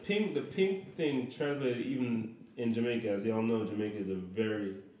 So the pink thing translated even in Jamaica, as y'all know, Jamaica is a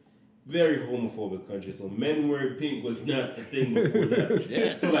very, very homophobic country. So men wearing pink was not a thing before that.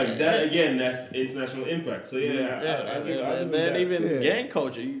 Yeah. So like that again, that's international impact. So gang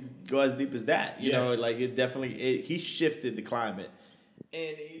culture, you go as deep as that. You know, like it definitely he shifted the climate.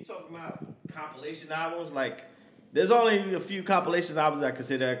 And you talking about compilation albums, like there's only a few compilation albums I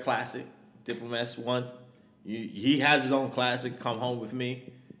consider a classic. Diplomats one. He has his own classic, Come Home With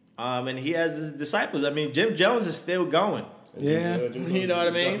Me. And he has his disciples. I mean, Jim Jones is still going. Yeah. You know what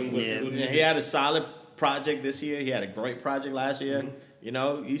I mean? Yeah. He had a solid project this year. He had a great project last year. You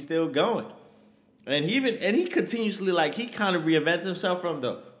know, he's still going. And he continuously, like, he kind of reinvents himself from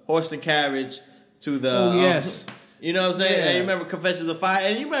the horse and carriage to the... Oh, yes. You know what I'm saying? Yeah. And you remember Confessions of Fire?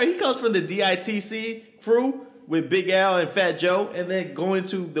 And you remember he comes from the DITC crew with Big Al and Fat Joe, and then going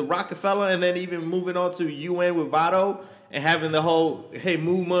to the Rockefeller, and then even moving on to UN with Vado, and having the whole Hey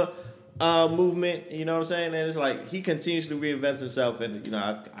Muma movement. You know what I'm saying? And it's like he continuously reinvents himself, and you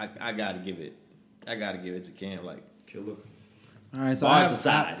know I gotta give it to Cam. Like Killer. All right, so Bars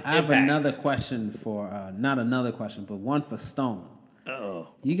aside, I have impact. another question for not another question, but one for Stone. Oh,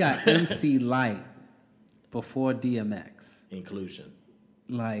 You got MC Light before DMX. inclusion.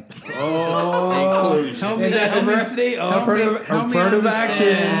 Like, Inclusion. tell me Is that diversity? Affirmative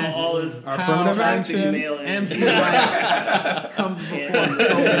action. all this Affirmative action. MC Light comes before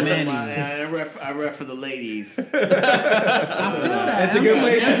so many. I ref for the ladies. I feel that. It's a good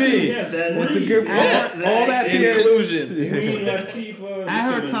place to be. Yes. It's a good all that Inclusion. Queen Latifah,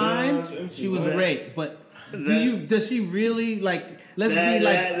 At her Nicki time, Minaj, MC she was Light. raped, but does she really like? Let's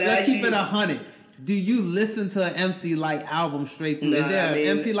keep it 100. Do you listen to an MC Light album straight through? Is there an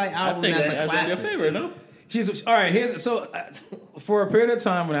MC Light album that's a classic? your favorite, no? She's all right. For a period of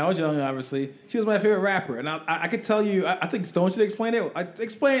time when I was young, obviously, she was my favorite rapper, and I could tell you. I think Stone should explain it.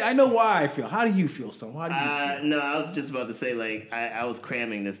 I know why I feel. How do you feel, Stone? How do you feel? No, I was just about to say, like, I was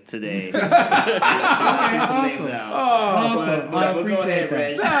cramming this today. Awesome. I But go ahead, appreciate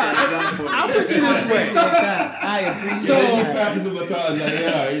Reg. that. I'll put you this way. I appreciate So- that. Passing the baton, like,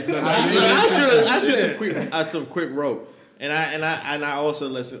 I should some quick rope. And I also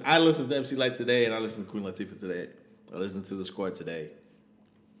listen. I listened to MC Light today, and I listened to Queen Latifah today. I listened to the Squad today.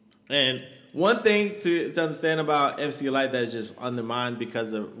 And one thing to understand about MC Light that's just undermined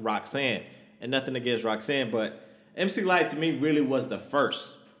because of Roxanne, and nothing against Roxanne, but MC Light to me really was the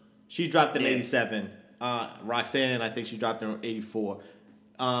first. She dropped in '87. Roxanne, I think she dropped in '84.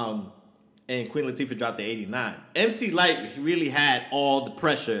 And Queen Latifah dropped in '89. MC Light really had all the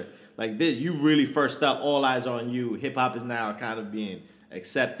pressure. Like this, you really first up, all eyes on you. Hip hop is now kind of being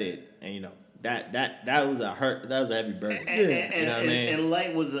accepted, and you know that was a heavy burden. You know what I mean? And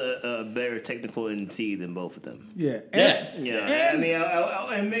Light was a better technical MC than both of them. Yeah. Yeah. Yeah, I mean,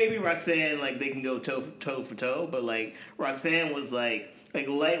 and maybe Roxanne, like, they can go toe for toe, but like Roxanne was like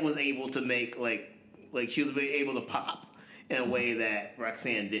Light was able to make like she was able to pop in a way that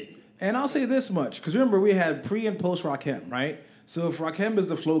Roxanne didn't. And I'll say this much, because remember we had pre and post Rakim, right? So if Rakim is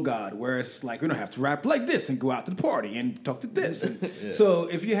the flow god, where it's like we don't have to rap like this and go out to the party and talk to this. And so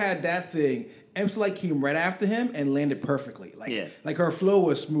if you had that thing, MC Light came right after him and landed perfectly. Like her flow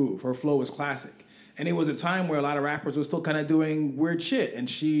was smooth, her flow was classic. And it was a time where a lot of rappers were still kind of doing weird shit. And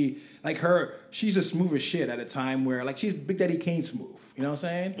she's just smooth as shit at a time where, like, she's Big Daddy Kane smooth. You know what I'm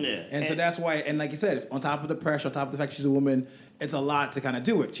saying? Yeah. And so that's why, and like you said, on top of the pressure, on top of the fact she's a woman, it's a lot to kind of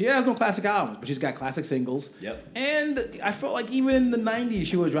do it. She has no classic albums, but she's got classic singles. Yep. And I felt like even in the 90s,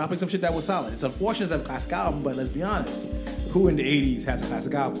 she was dropping some shit that was solid. It's unfortunate to have a classic album, but let's be honest. Who in the 80s has a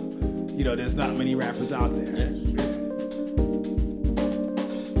classic album? You know, there's not many rappers out there.